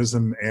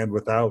Mormonism and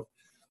without.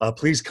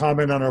 Please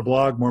comment on our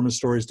blog,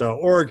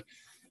 mormonstories.org.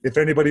 If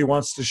anybody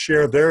wants to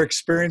share their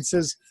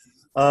experiences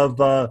of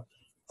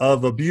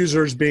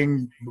abusers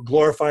being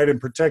glorified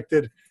and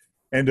protected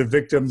and of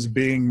victims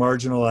being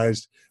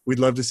marginalized, we'd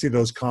love to see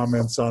those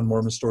comments on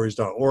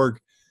mormonstories.org.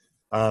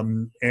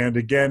 And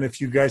again, if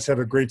you guys have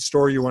a great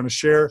story you want to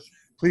share,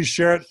 please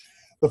share it.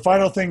 The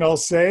final thing I'll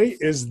say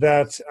is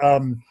that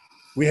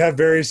we have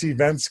various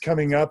events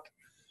coming up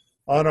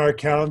on our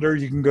calendar.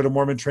 You can go to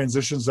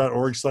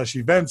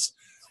mormontransitions.org/events,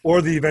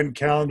 or the event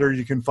calendar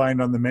you can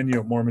find on the menu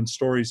at Mormon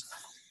Stories.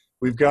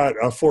 We've got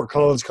a Fort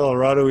Collins,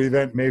 Colorado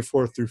event, May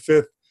 4th through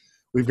 5th.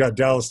 We've got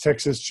Dallas,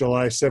 Texas,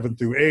 July 7th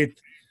through 8th.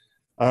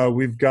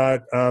 We've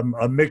got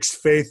a mixed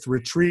faith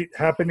retreat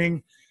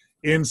happening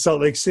in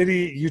Salt Lake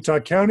City, Utah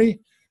County,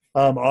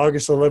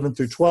 August 11th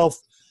through 12th.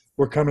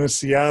 We're coming to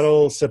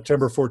Seattle,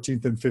 September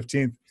 14th and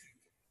 15th.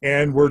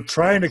 And we're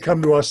trying to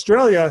come to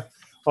Australia,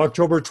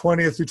 October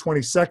 20th through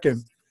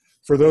 22nd,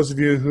 for those of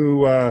you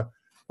who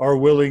are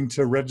willing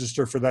to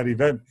register for that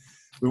event.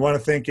 We want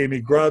to thank Amy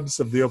Grubbs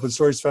of the Open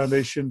Stories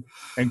Foundation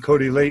and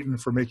Cody Layton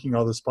for making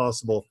all this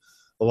possible,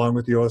 along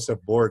with the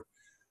OSF board.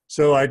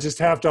 So I just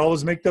have to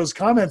always make those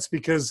comments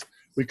because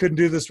we couldn't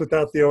do this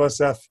without the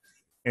OSF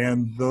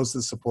and those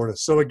that support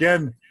us. So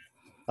again,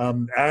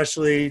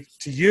 Ashlie,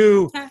 to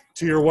you,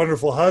 to your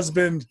wonderful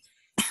husband,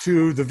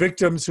 to the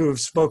victims who have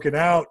spoken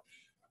out,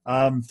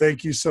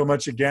 thank you so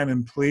much again.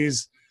 And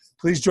please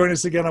join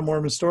us again on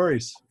Mormon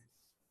Stories.